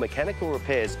general mechanical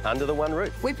repairs under the one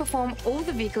roof. We perform all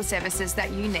the vehicle services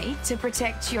that you need to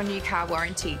protect your new car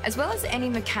warranty, as well as any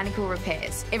mechanical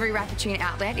repairs. Every Rapid Tune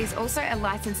outlet is also a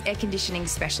licensed air conditioning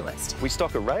specialist. We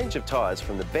stock a range of tyres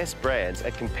from the best brands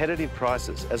at competitive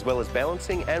prices, as well as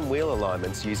balancing and wheel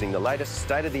alignments using the latest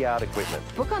state-of-the-art equipment.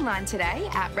 Book online today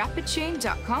at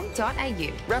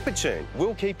rapidtune.com.au. Rapid Tune,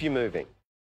 we'll keep you moving.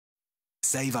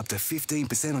 Save up to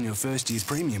 15% on your first year's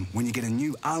premium when you get a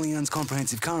new Allianz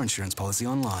comprehensive car insurance policy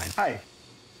online. Hey,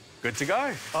 good to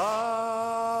go.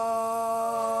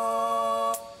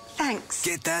 Thanks.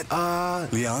 Get that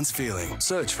Allianz feeling.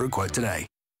 Search for a quote today.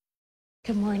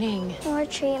 Good morning. More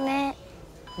treatment.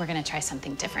 We're going to try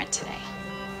something different today.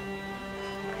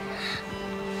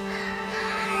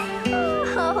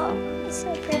 Oh, it's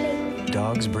so pretty.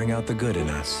 Dogs bring out the good in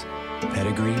us.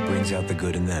 Pedigree brings out the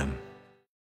good in them.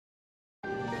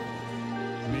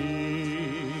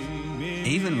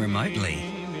 Even remotely,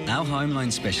 our home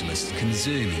loan specialists can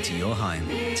zoom into your home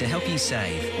to help you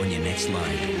save on your next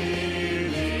loan.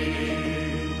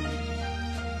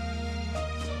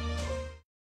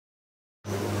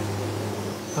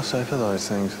 How safe are those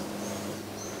things?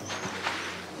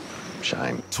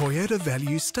 Shame. Toyota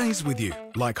value stays with you,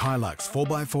 like Hilux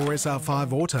 4x4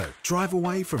 SR5 Auto. Drive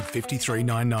away from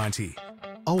 $53,990.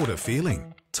 Older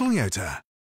feeling. Toyota.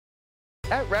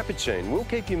 At Rapid Tune, we'll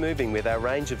keep you moving with our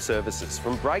range of services,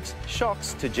 from brakes,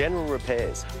 shocks to general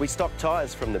repairs. We stock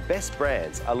tyres from the best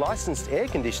brands, are licensed air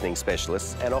conditioning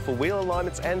specialists and offer wheel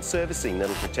alignments and servicing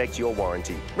that'll protect your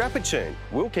warranty. Rapid Tune,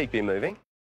 we'll keep you moving.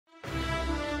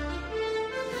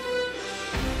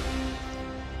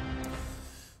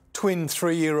 Twin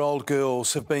 3-year-old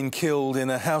girls have been killed in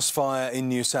a house fire in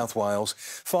New South Wales.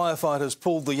 Firefighters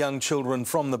pulled the young children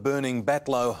from the burning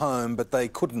Batlow home, but they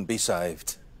couldn't be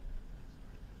saved.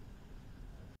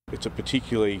 It's a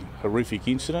particularly horrific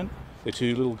incident. They're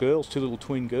two little girls, two little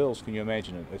twin girls, can you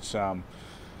imagine it? It's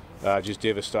just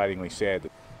devastatingly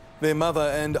sad. Their mother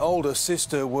and older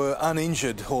sister were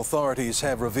uninjured. Authorities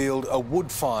have revealed a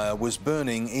wood fire was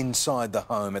burning inside the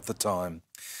home at the time.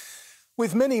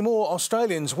 With many more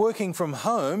Australians working from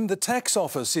home, the tax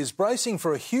office is bracing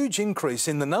for a huge increase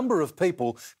in the number of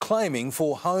people claiming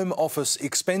for home office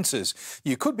expenses.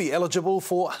 You could be eligible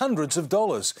for hundreds of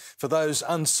dollars. For those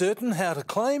uncertain how to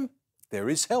claim, there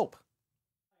is help.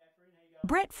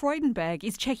 Brett Freudenberg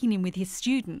is checking in with his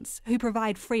students, who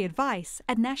provide free advice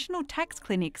at national tax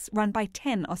clinics run by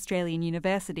 10 Australian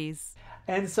universities.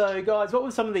 And so, guys, what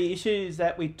were some of the issues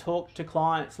that we talked to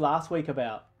clients last week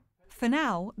about? For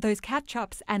now, those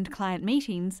catch-ups and client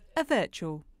meetings are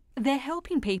virtual. They're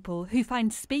helping people who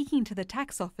find speaking to the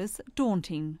tax office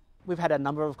daunting. We've had a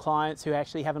number of clients who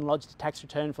actually haven't lodged a tax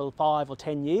return for 5 or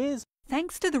 10 years.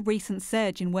 Thanks to the recent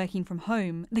surge in working from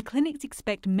home, the clinics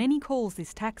expect many calls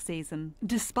this tax season,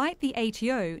 despite the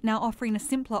ATO now offering a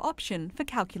simpler option for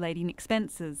calculating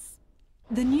expenses.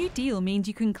 The new deal means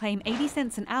you can claim 80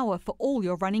 cents an hour for all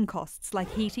your running costs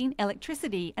like heating,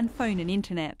 electricity and phone and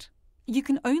internet. You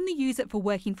can only use it for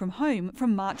working from home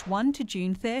from March 1 to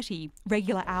June 30.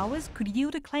 Regular hours could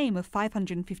yield a claim of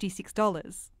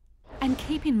 $556. And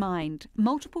keep in mind,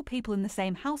 multiple people in the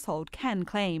same household can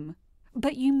claim.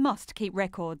 But you must keep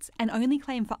records and only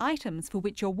claim for items for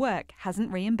which your work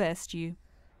hasn't reimbursed you.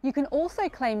 You can also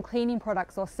claim cleaning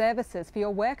products or services for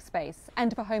your workspace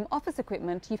and for home office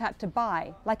equipment you've had to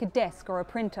buy, like a desk or a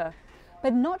printer,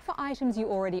 but not for items you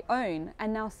already own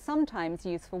and now sometimes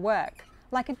use for work,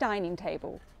 like a dining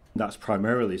table. That's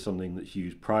primarily something that's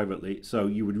used privately, so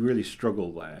you would really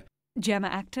struggle there. Gemma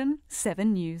Acton,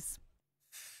 7 News.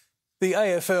 The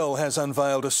AFL has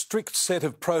unveiled a strict set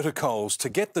of protocols to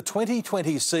get the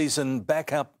 2020 season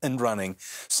back up and running.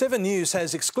 7 News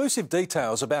has exclusive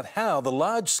details about how the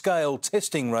large-scale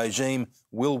testing regime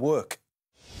will work.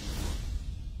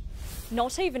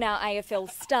 Not even our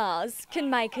AFL stars can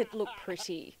make it look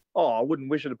pretty. Oh, I wouldn't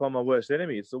wish it upon my worst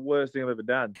enemy. It's the worst thing I've ever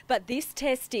done. But this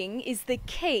testing is the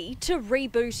key to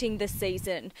rebooting the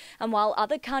season. And while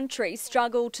other countries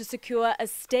struggle to secure a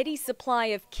steady supply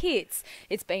of kits,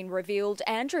 it's been revealed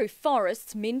Andrew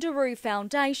Forrest's Minderoo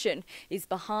Foundation is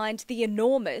behind the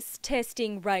enormous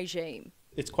testing regime.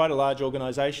 It's quite a large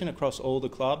organisation across all the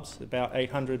clubs, about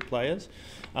 800 players.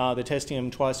 They're testing them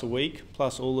twice a week,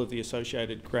 plus all of the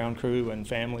associated ground crew and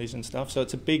families and stuff. So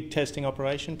it's a big testing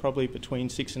operation, probably between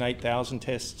 6,000 and 8,000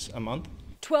 tests a month.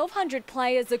 1,200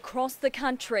 players across the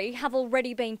country have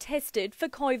already been tested for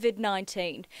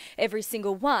COVID-19. Every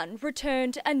single one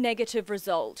returned a negative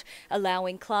result,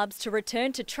 allowing clubs to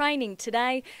return to training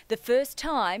today, the first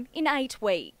time in 8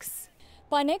 weeks.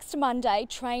 By next Monday,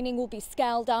 training will be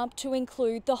scaled up to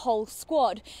include the whole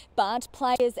squad, but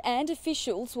players and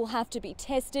officials will have to be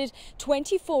tested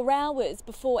 24 hours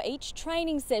before each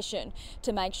training session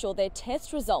to make sure their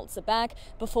test results are back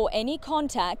before any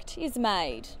contact is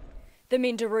made. The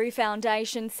Minderoo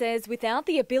Foundation says without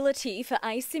the ability for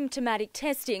asymptomatic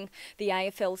testing, the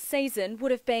AFL season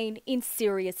would have been in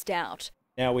serious doubt.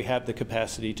 Now we have the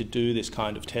capacity to do this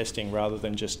kind of testing rather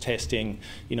than just testing,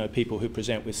 people who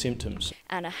present with symptoms.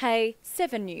 Anna Hay,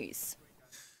 7 News.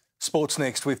 Sports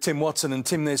next with Tim Watson. And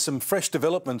Tim, there's some fresh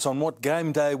developments on what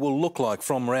game day will look like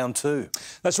from round 2.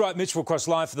 That's right, Mitch. We'll cross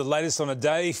live for the latest on a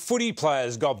day. Footy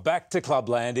players got back to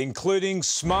clubland, including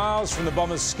smiles from the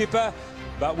Bombers skipper.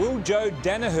 But will Joe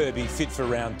Danaher be fit for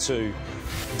round 2?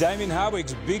 Damien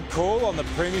Hardwick's big call on the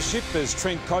premiership as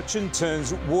Trent Cotchin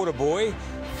turns water boy.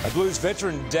 A Blues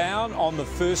veteran down on the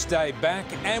first day back,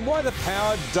 and why the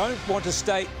Power don't want to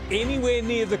stay anywhere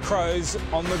near the Crows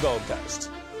on the Gold Coast.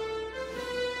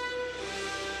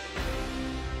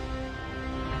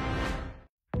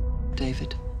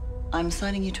 David, I'm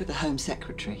assigning you to the Home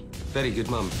Secretary. Very good,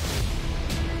 Mum.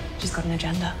 She's got an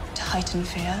agenda to heighten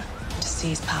fear, to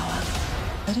seize power.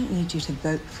 I don't need you to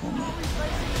vote for me,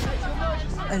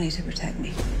 only to protect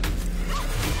me.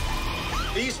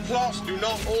 These plots do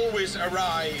not always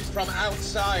arise from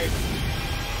outside.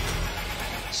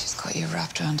 She's got you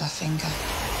wrapped around her finger.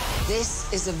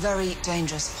 This is a very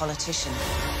dangerous politician.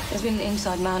 There's been an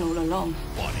inside man all along.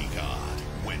 Bodyguard,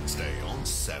 Wednesday on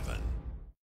 7.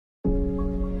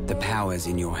 The power's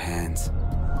in your hands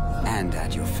and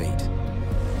at your feet.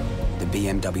 The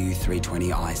BMW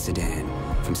 320i sedan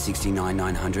from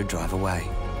 69,900 drive away.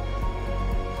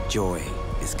 Joy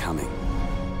is coming.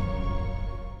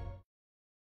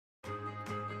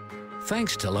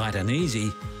 Thanks to Light and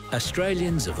Easy,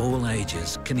 Australians of all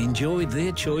ages can enjoy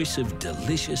their choice of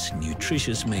delicious,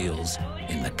 nutritious meals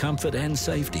in the comfort and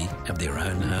safety of their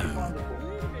own home.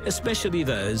 Especially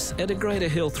those at a greater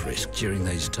health risk during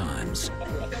these times.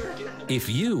 If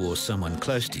you or someone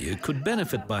close to you could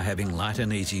benefit by having Light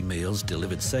and Easy meals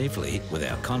delivered safely with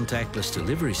our contactless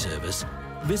delivery service,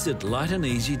 visit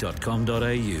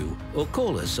lightandeasy.com.au or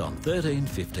call us on 13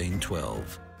 15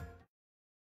 12.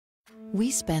 We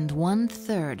spend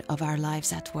 1/3 of our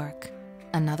lives at work,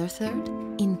 another third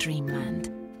in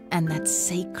dreamland, and that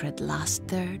sacred last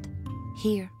third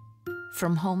here,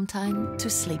 from home time to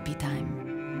sleepy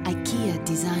time. IKEA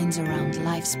designs around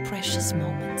life's precious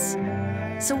moments.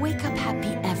 So wake up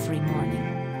happy every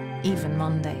morning, even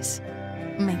Mondays.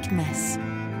 Make mess,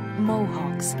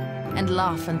 mohawks, and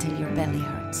laugh until your belly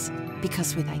hurts.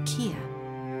 Because with IKEA,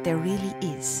 there really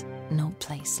is no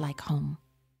place like home.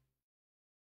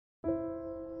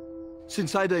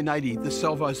 Since 1880, the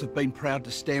Salvos have been proud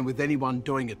to stand with anyone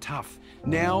doing it tough.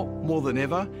 Now, more than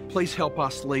ever, please help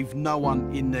us leave no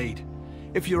one in need.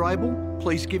 If you're able,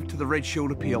 please give to the Red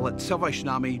Shield Appeal at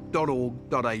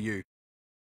salvationarmy.org.au.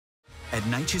 At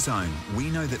Nature's Own, we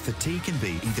know that fatigue can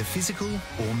be either physical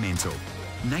or mental.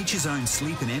 Nature's Own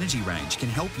sleep and energy range can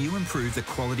help you improve the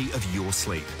quality of your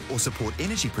sleep or support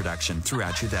energy production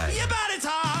throughout your day. Your body's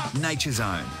hot. Nature's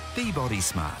Own. Be body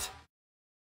smart.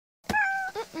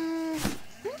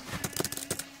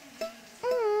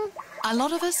 A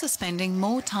lot of us are spending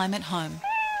more time at home.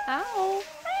 Ow.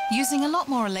 Using a lot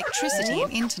more electricity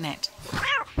and internet.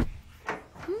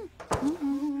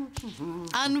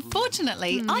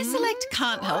 Unfortunately, iSelect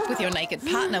can't help with your naked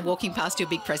partner walking past your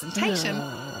big presentation.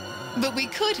 But we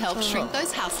could help shrink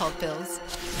those household bills.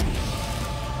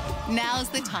 Now's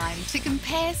the time to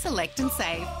compare, select and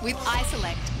save with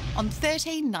iSelect on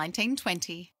 13 19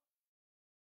 20.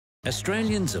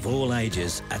 Australians of all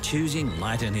ages are choosing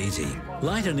Light and Easy.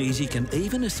 Light and Easy can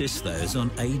even assist those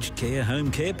on aged care home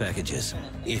care packages.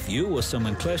 If you or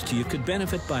someone close to you could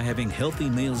benefit by having healthy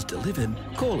meals delivered,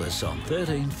 call us on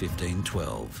 13 15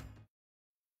 12.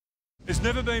 It's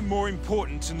never been more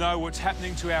important to know what's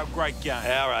happening to our great game.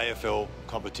 Our AFL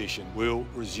competition will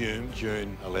resume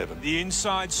June 11. The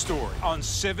Inside Story on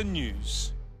 7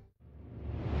 News.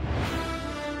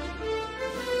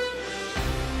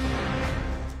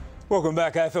 Welcome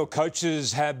back. AFL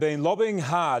coaches have been lobbying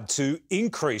hard to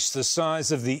increase the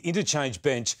size of the interchange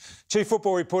bench. Chief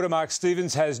Football Reporter Mark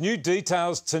Stevens has new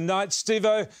details tonight.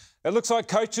 Stevo, it looks like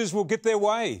coaches will get their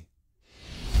way.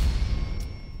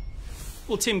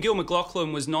 Well, Tim, Gil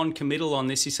McLachlan was non-committal on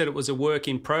this. He said it was a work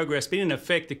in progress. But in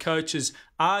effect, the coaches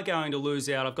are going to lose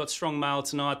out. I've got strong mail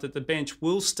tonight that the bench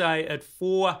will stay at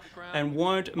 4 and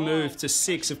won't move to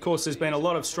 6. Of course, there's been a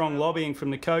lot of strong lobbying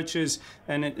from the coaches,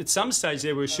 and at some stage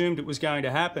there we assumed it was going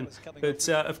to happen. But,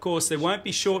 of course, there won't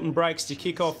be shortened breaks to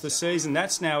kick off the season.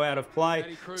 That's now out of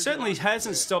play. Certainly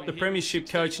hasn't stopped the Premiership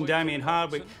coach and Damien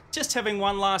Hardwick just having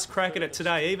one last crack at it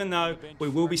today, even though we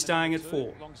will be staying at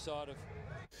 4.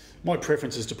 My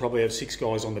preference is to probably have 6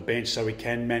 guys on the bench so we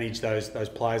can manage those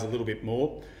players a little bit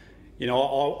more. You know,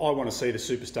 I want to see the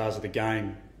superstars of the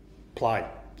game play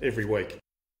every week.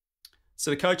 So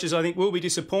the coaches, I think, will be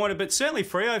disappointed, but certainly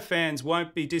Freo fans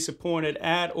won't be disappointed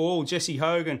at all. Jesse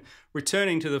Hogan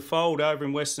returning to the fold over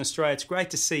in Western Australia. It's great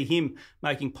to see him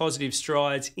making positive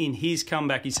strides in his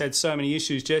comeback. He's had so many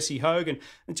issues, Jesse Hogan.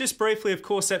 And just briefly, of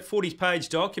course, that 40-page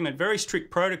document, very strict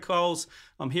protocols.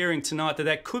 I'm hearing tonight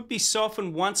that could be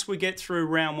softened once we get through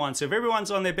round 1. So if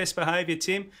everyone's on their best behaviour,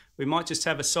 Tim, we might just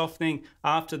have a softening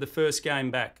after the first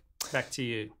game back. Back to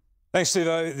you. Thanks,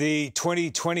 Stevo. The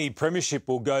 2020 Premiership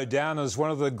will go down as one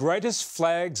of the greatest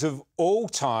flags of all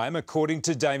time, according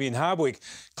to Damien Hardwick.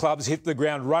 Clubs hit the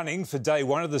ground running for day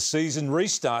 1 of the season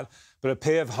restart, but a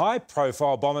pair of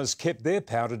high-profile Bombers kept their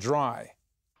powder dry.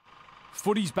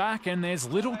 Footy's back and there's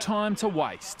little time to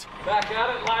waste. Back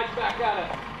at it, lads, back at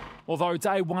it. Although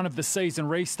day 1 of the season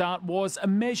restart was a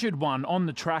measured one, on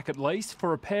the track at least,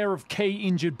 for a pair of key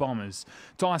injured Bombers.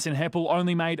 Dyson Heppel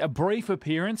only made a brief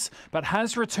appearance, but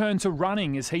has returned to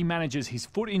running as he manages his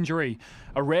foot injury.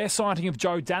 A rare sighting of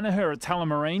Joe Danaher at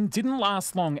Tullamarine didn't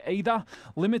last long either,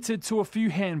 limited to a few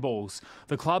handballs.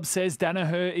 The club says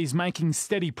Danaher is making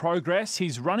steady progress,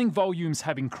 his running volumes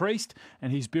have increased,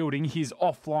 and he's building his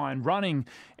offline running.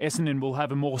 Essendon will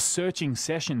have a more searching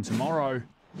session tomorrow.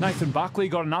 Nathan Buckley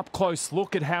got an up-close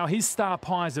look at how his star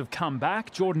Pies have come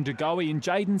back. Jordan De Goey and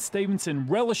Jaden Stevenson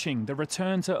relishing the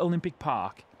return to Olympic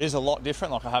Park. It is a lot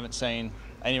different, I haven't seen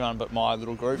anyone but my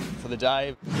little group for the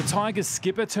day. The Tigers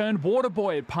skipper turned water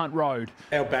boy at Punt Road.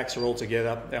 Our backs are all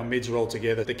together, our mids are all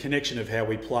together. The connection of how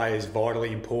we play is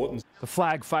vitally important. The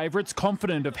flag favourites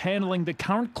confident of handling the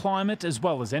current climate as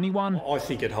well as anyone. I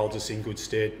think it holds us in good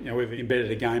stead. You know, we've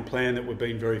embedded a game plan that we've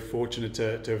been very fortunate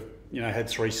to had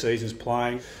 3 seasons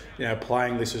playing.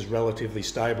 Playing this is relatively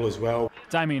stable as well.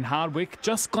 Damien Hardwick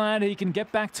just glad he can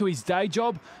get back to his day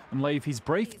job and leave his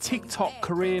brief TikTok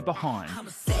career behind.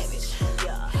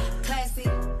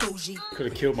 Could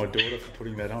have killed my daughter for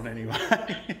putting that on anyway.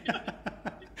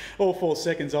 All 4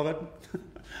 seconds of it.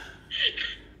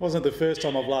 Wasn't the first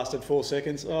time I've lasted 4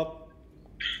 seconds. Oh.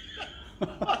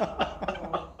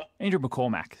 Andrew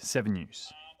McCormack, 7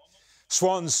 News.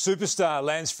 Swans superstar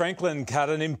Lance Franklin cut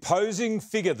an imposing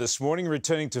figure this morning,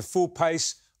 returning to full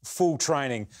pace, full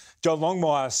training. John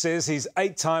Longmire says his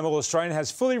 8-time All-Australian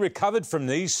has fully recovered from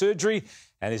knee surgery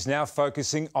and is now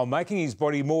focusing on making his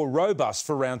body more robust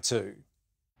for round 2.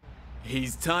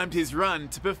 He's timed his run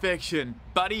to perfection.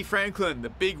 Buddy Franklin, the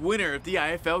big winner of the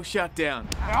AFL shutdown.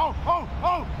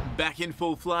 Back in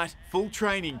full flight, full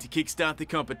training to kickstart the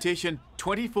competition,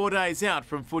 24 days out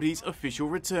from footy's official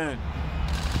return.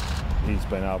 He's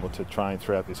been able to train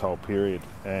throughout this whole period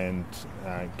and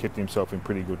kept himself in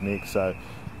pretty good nick, so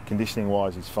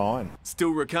conditioning-wise he's fine. Still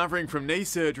recovering from knee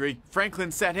surgery, Franklin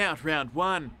sat out round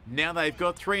 1. Now they've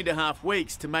got 3.5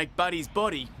 weeks to make Buddy's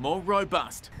body more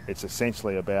robust. It's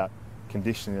essentially about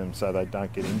conditioning them so they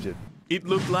don't get injured. It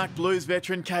looked like Blues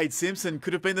veteran Cade Simpson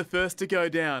could have been the first to go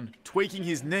down, tweaking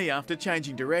his knee after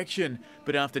changing direction.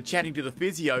 But after chatting to the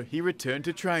physio, he returned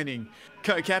to training.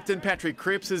 Co-captain Patrick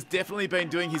Cripps has definitely been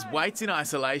doing his weights in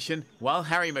isolation, while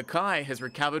Harry Mackay has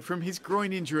recovered from his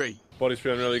groin injury. Body's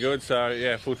feeling really good, so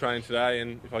yeah, full training today,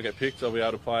 and if I get picked, I'll be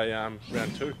able to play round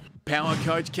 2. Power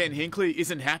coach Ken Hinkley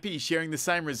isn't happy sharing the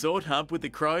same resort hub with the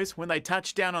Crows when they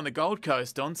touched down on the Gold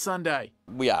Coast on Sunday.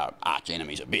 We are arch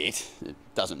enemies a bit. It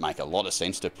doesn't make a lot of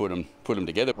sense to put them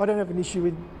together. I don't have an issue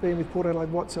with being with Port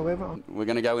Adelaide whatsoever. We're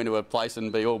going to go into a place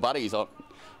and be all buddies. I'm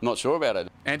not sure about it.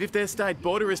 And if their state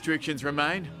border restrictions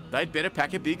remain, they'd better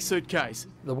pack a big suitcase.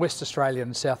 The West Australian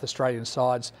and South Australian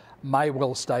sides may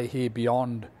well stay here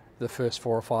beyond the first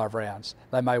 4 or 5 rounds.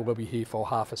 They may well be here for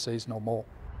half a season or more.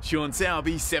 Sean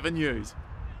Sowerby, 7 News.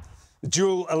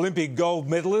 Dual Olympic gold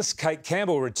medalist Kate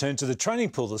Campbell returned to the training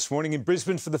pool this morning in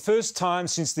Brisbane for the first time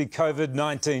since the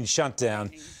COVID-19 shutdown.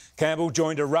 Campbell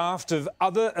joined a raft of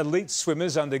other elite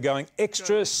swimmers undergoing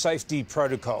extra safety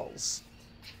protocols.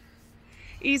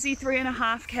 Easy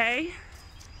 3.5k.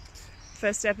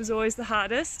 First step is always the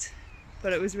hardest,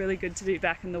 but it was really good to be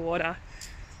back in the water.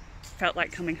 Felt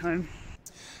like coming home.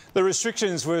 The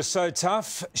restrictions were so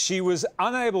tough, she was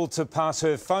unable to pass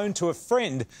her phone to a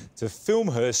friend to film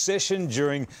her session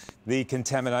during the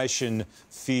contamination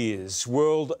fears.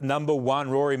 World #1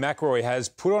 Rory McIlroy has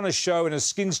put on a show in a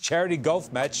Skins charity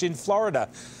golf match in Florida,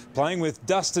 playing with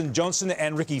Dustin Johnson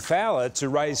and Ricky Fowler to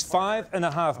raise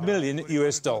 $5.5 million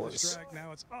US.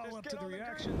 Now it's all up to the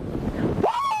reaction.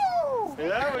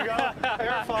 There we go.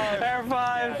 Air 5. Air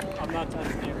 5. I'm not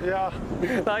touching you.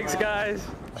 Yeah. Thanks, guys.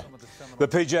 The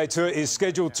PGA Tour is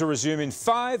scheduled to resume in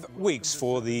 5 weeks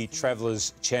for the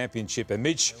Travellers Championship. And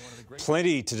Mitch,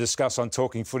 plenty to discuss on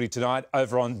Talking Footy tonight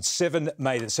over on 7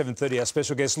 May at 7:30. Our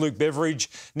special guests Luke Beveridge,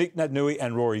 Nick Naitanui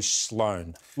and Rory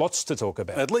Sloane. Lots to talk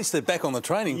about. At least they're back on the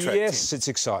training track. Yes, Tim. it's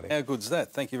exciting. How good's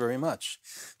that? Thank you very much.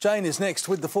 Jane is next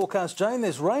with the forecast. Jane,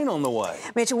 there's rain on the way.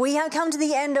 Mitch, we have come to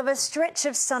the end of a stretch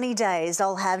of sunny days.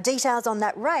 I'll have details on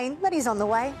that rain that is on the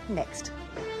way next.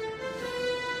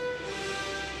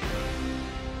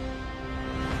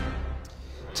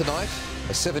 Tonight,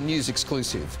 a 7 News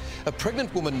exclusive. A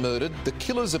pregnant woman murdered, the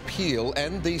killer's appeal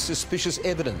and the suspicious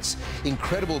evidence.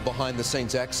 Incredible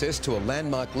behind-the-scenes access to a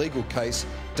landmark legal case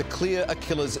to clear a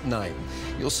killer's name.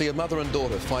 You'll see a mother and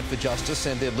daughter fight for justice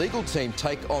and their legal team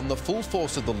take on the full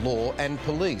force of the law and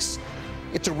police.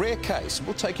 It's a rare case.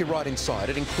 We'll take you right inside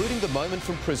it, including the moment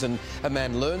from prison a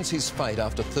man learns his fate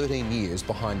after 13 years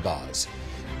behind bars.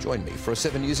 Join me for a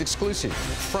 7 News exclusive.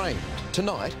 Framed.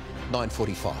 Tonight,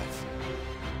 9:45.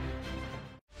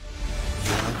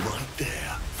 Right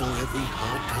there for every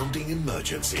heart-pounding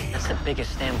emergency. That's the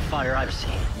biggest damn fire I've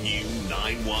seen. New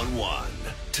 911.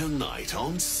 Tonight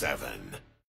on 7.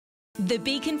 The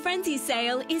Beacon Frenzy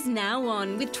sale is now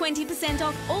on with 20%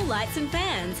 off all lights and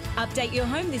fans. Update your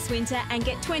home this winter and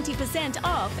get 20%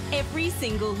 off every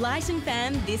single light and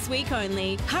fan this week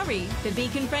only. Hurry, the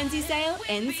Beacon Frenzy sale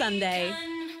ends Sunday.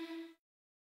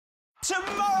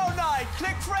 Tomorrow night,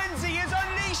 Click Frenzy is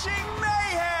unleashing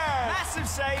mayhem! Massive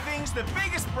savings, the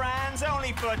biggest brands,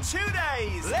 only for 2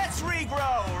 days. Let's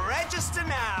regrow. Register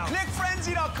now.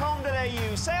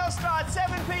 clickfrenzy.com.au. Sales start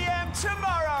 7 p.m.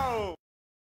 tomorrow.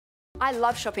 I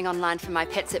love shopping online for my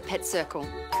pets at Pet Circle.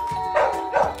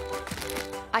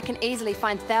 I can easily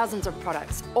find thousands of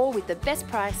products, all with the best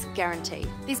price guarantee.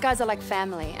 These guys are like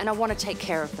family and I want to take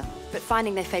care of them. But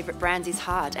finding their favourite brands is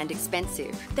hard and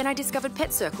expensive. Then I discovered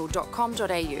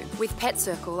petcircle.com.au. With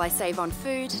PetCircle, I save on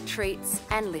food, treats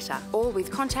and litter, all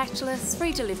with contactless,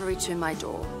 free delivery to my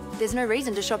door. There's no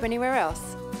reason to shop anywhere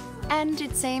else. And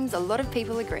it seems a lot of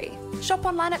people agree. Shop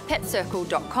online at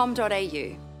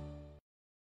petcircle.com.au.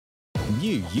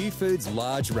 New U-Foods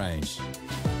large range.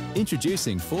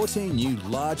 Introducing 14 new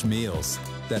large meals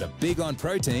that are big on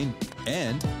protein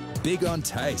and big on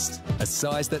taste. A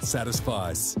size that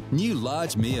satisfies. New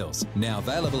large meals, now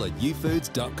available at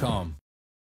ufoods.com.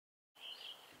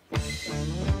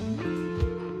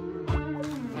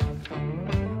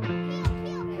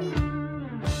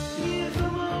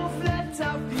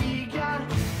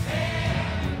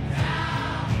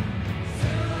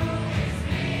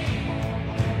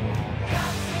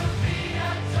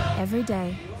 Every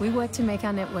day, we work to make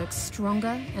our networks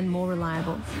stronger and more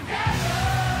reliable.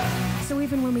 So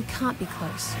even when we can't be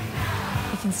close,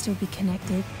 we can still be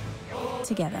connected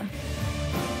together.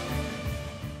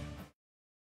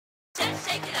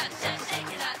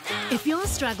 If you're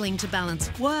struggling to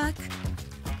balance work,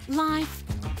 life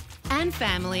and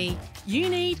family, you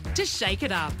need to shake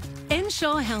it up.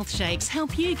 Ensure Health Shakes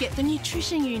help you get the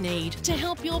nutrition you need to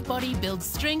help your body build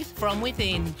strength from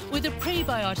within, with a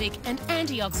prebiotic and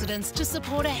antioxidants to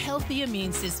support a healthy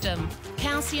immune system,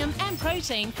 calcium and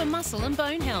protein for muscle and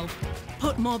bone health.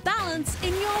 Put more balance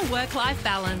in your work-life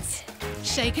balance.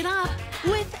 Shake it up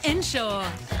with Ensure.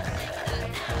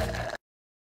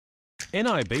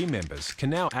 NIB members can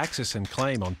now access and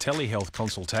claim on telehealth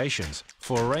consultations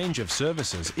for a range of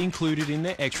services included in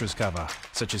their extras cover,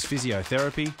 such as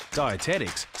physiotherapy,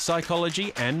 dietetics,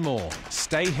 psychology and more.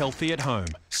 Stay healthy at home.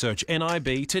 Search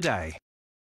NIB today.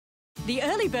 The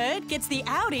early bird gets the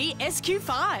Audi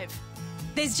SQ5.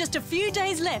 There's just a few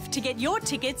days left to get your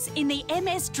tickets in the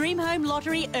MS Dream Home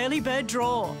Lottery early bird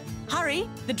draw. Hurry,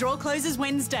 the draw closes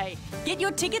Wednesday. Get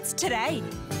your tickets today.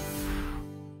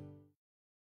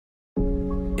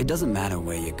 It doesn't matter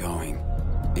where you're going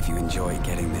if you enjoy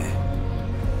getting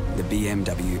there. The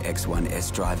BMW X1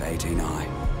 S-Drive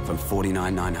 18i from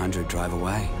 49,900 drive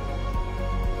away.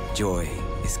 Joy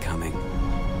is coming.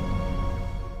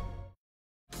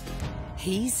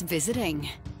 He's visiting,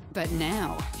 but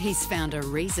now he's found a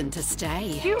reason to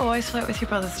stay. Do you always flirt with your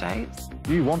brother's dates?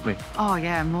 You want me? Oh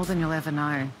yeah, more than you'll ever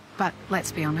know. But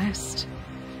let's be honest,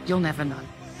 you'll never know.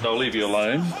 I'll leave you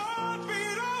alone.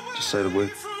 Just say the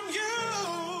word.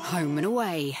 Home and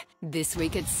Away, this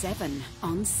week at 7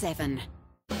 on 7.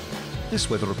 This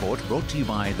weather report brought to you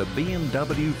by the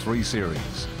BMW 3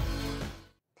 Series.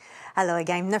 Hello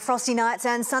again. The frosty nights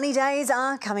and sunny days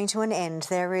are coming to an end.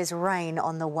 There is rain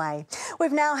on the way.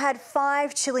 We've now had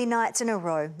 5 chilly nights in a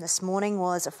row. This morning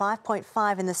was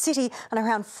 5.5 in the city and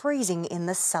around freezing in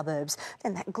the suburbs.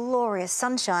 Then that glorious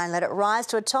sunshine let it rise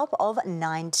to a top of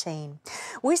 19.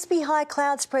 Wispy high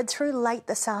clouds spread through late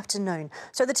this afternoon,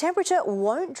 so the temperature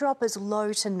won't drop as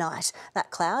low tonight.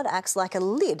 That cloud acts like a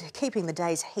lid, keeping the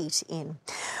day's heat in.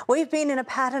 We've been in a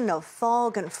pattern of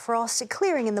fog and frost,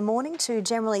 clearing in the morning to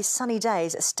generally sunny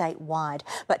days statewide,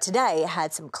 but today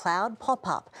had some cloud pop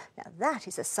up. Now that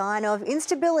is a sign of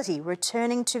instability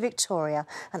returning to Victoria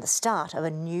and the start of a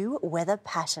new weather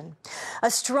pattern. A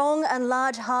strong and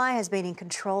large high has been in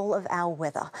control of our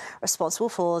weather, responsible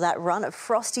for that run of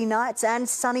frosty nights and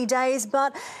sunny days,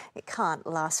 but it can't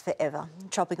last forever.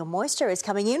 Tropical moisture is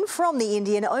coming in from the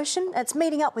Indian Ocean. It's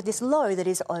meeting up with this low that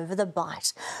is over the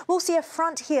Bight. We'll see a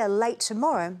front here late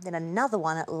tomorrow, then another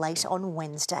one late on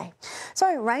Wednesday.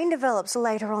 So rain develops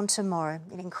later on tomorrow.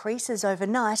 It increases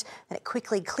overnight and it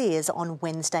quickly clears on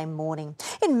Wednesday morning.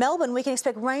 In Melbourne, we can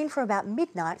expect rain from about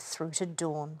midnight through to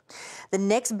dawn. The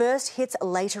next burst hits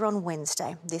later on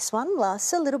Wednesday. This one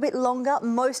lasts a little bit longer,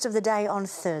 most of the day on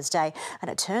Thursday,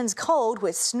 and it turns cold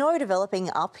with snow developing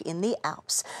up in the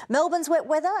Alps. Melbourne's wet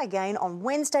weather again on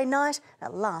Wednesday night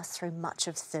and it lasts through much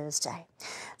of Thursday.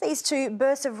 These 2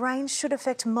 bursts of rain should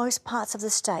affect most parts of the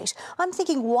state. I'm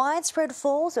thinking widespread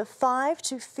falls of 5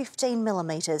 to 15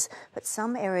 millimetres, but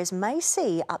some areas may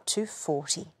see up to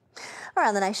 40.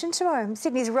 Around the nation tomorrow,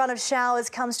 Sydney's run of showers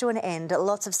comes to an end.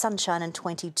 Lots of sunshine and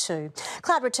 22.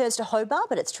 Cloud returns to Hobart,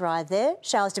 but it's dry there.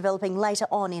 Showers developing later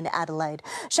on in Adelaide.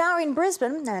 Shower in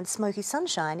Brisbane and smoky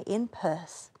sunshine in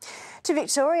Perth. To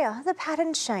Victoria, the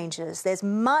pattern changes. There's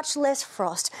much less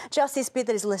frost, just this bit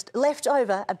that is left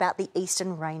over about the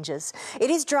eastern ranges. It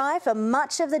is dry for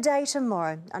much of the day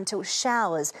tomorrow until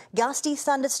showers, gusty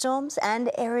thunderstorms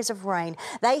and areas of rain.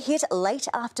 They hit late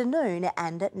afternoon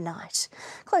and at night.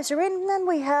 Closer in, then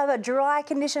we have dry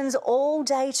conditions all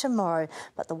day tomorrow,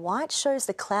 but the white shows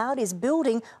the cloud is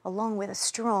building along with a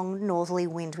strong northerly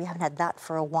wind. We haven't had that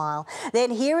for a while.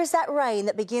 Then here is that rain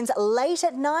that begins late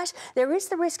at night. There is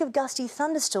the risk of gusty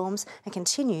thunderstorms and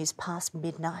continues past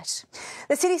midnight.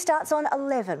 The city starts on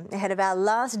 11 ahead of our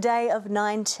last day of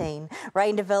 19.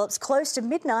 Rain develops close to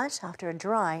midnight after a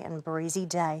dry and breezy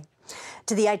day.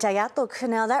 To the 8-day outlook.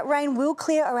 Now, that rain will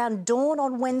clear around dawn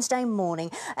on Wednesday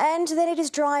morning, and then it is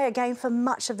dry again for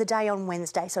much of the day on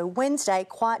Wednesday. So Wednesday,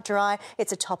 quite dry.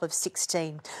 It's a top of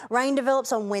 16. Rain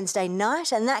develops on Wednesday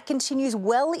night, and that continues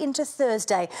well into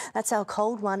Thursday. That's our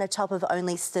cold one, a top of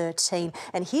only 13.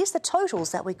 And here's the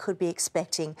totals that we could be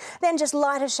expecting. Then just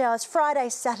lighter showers Friday,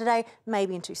 Saturday,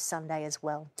 maybe into Sunday as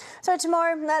well. So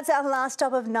tomorrow, that's our last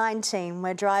top of 19.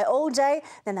 We're dry all day,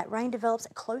 then that rain develops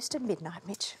close to midnight,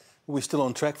 Mitch. Are we still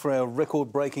on track for our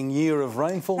record-breaking year of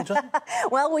rainfall, Jane?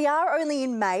 Well, we are only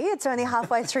in May. It's only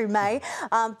halfway through May.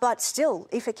 But still,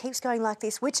 if it keeps going like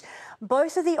this, which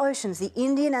both of the oceans, the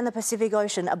Indian and the Pacific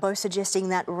Ocean, are both suggesting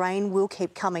that rain will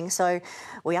keep coming. So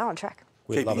we are on track.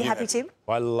 We love it. You happy, Tim?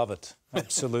 I love it.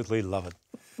 Absolutely love it.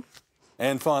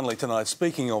 And finally tonight,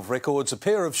 speaking of records, a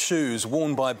pair of shoes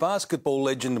worn by basketball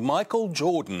legend Michael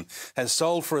Jordan has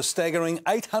sold for a staggering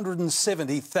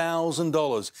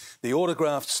 $870,000. The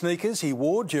autographed sneakers he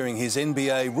wore during his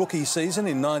NBA rookie season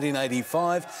in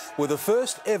 1985 were the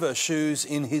first ever shoes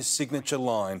in his signature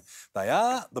line. They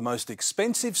are the most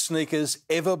expensive sneakers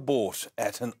ever bought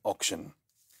at an auction.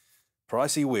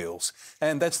 Pricey wheels.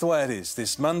 And that's the way it is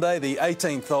this Monday, the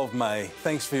 18th of May.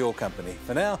 Thanks for your company.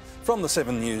 For now, from the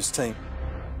 7 News team.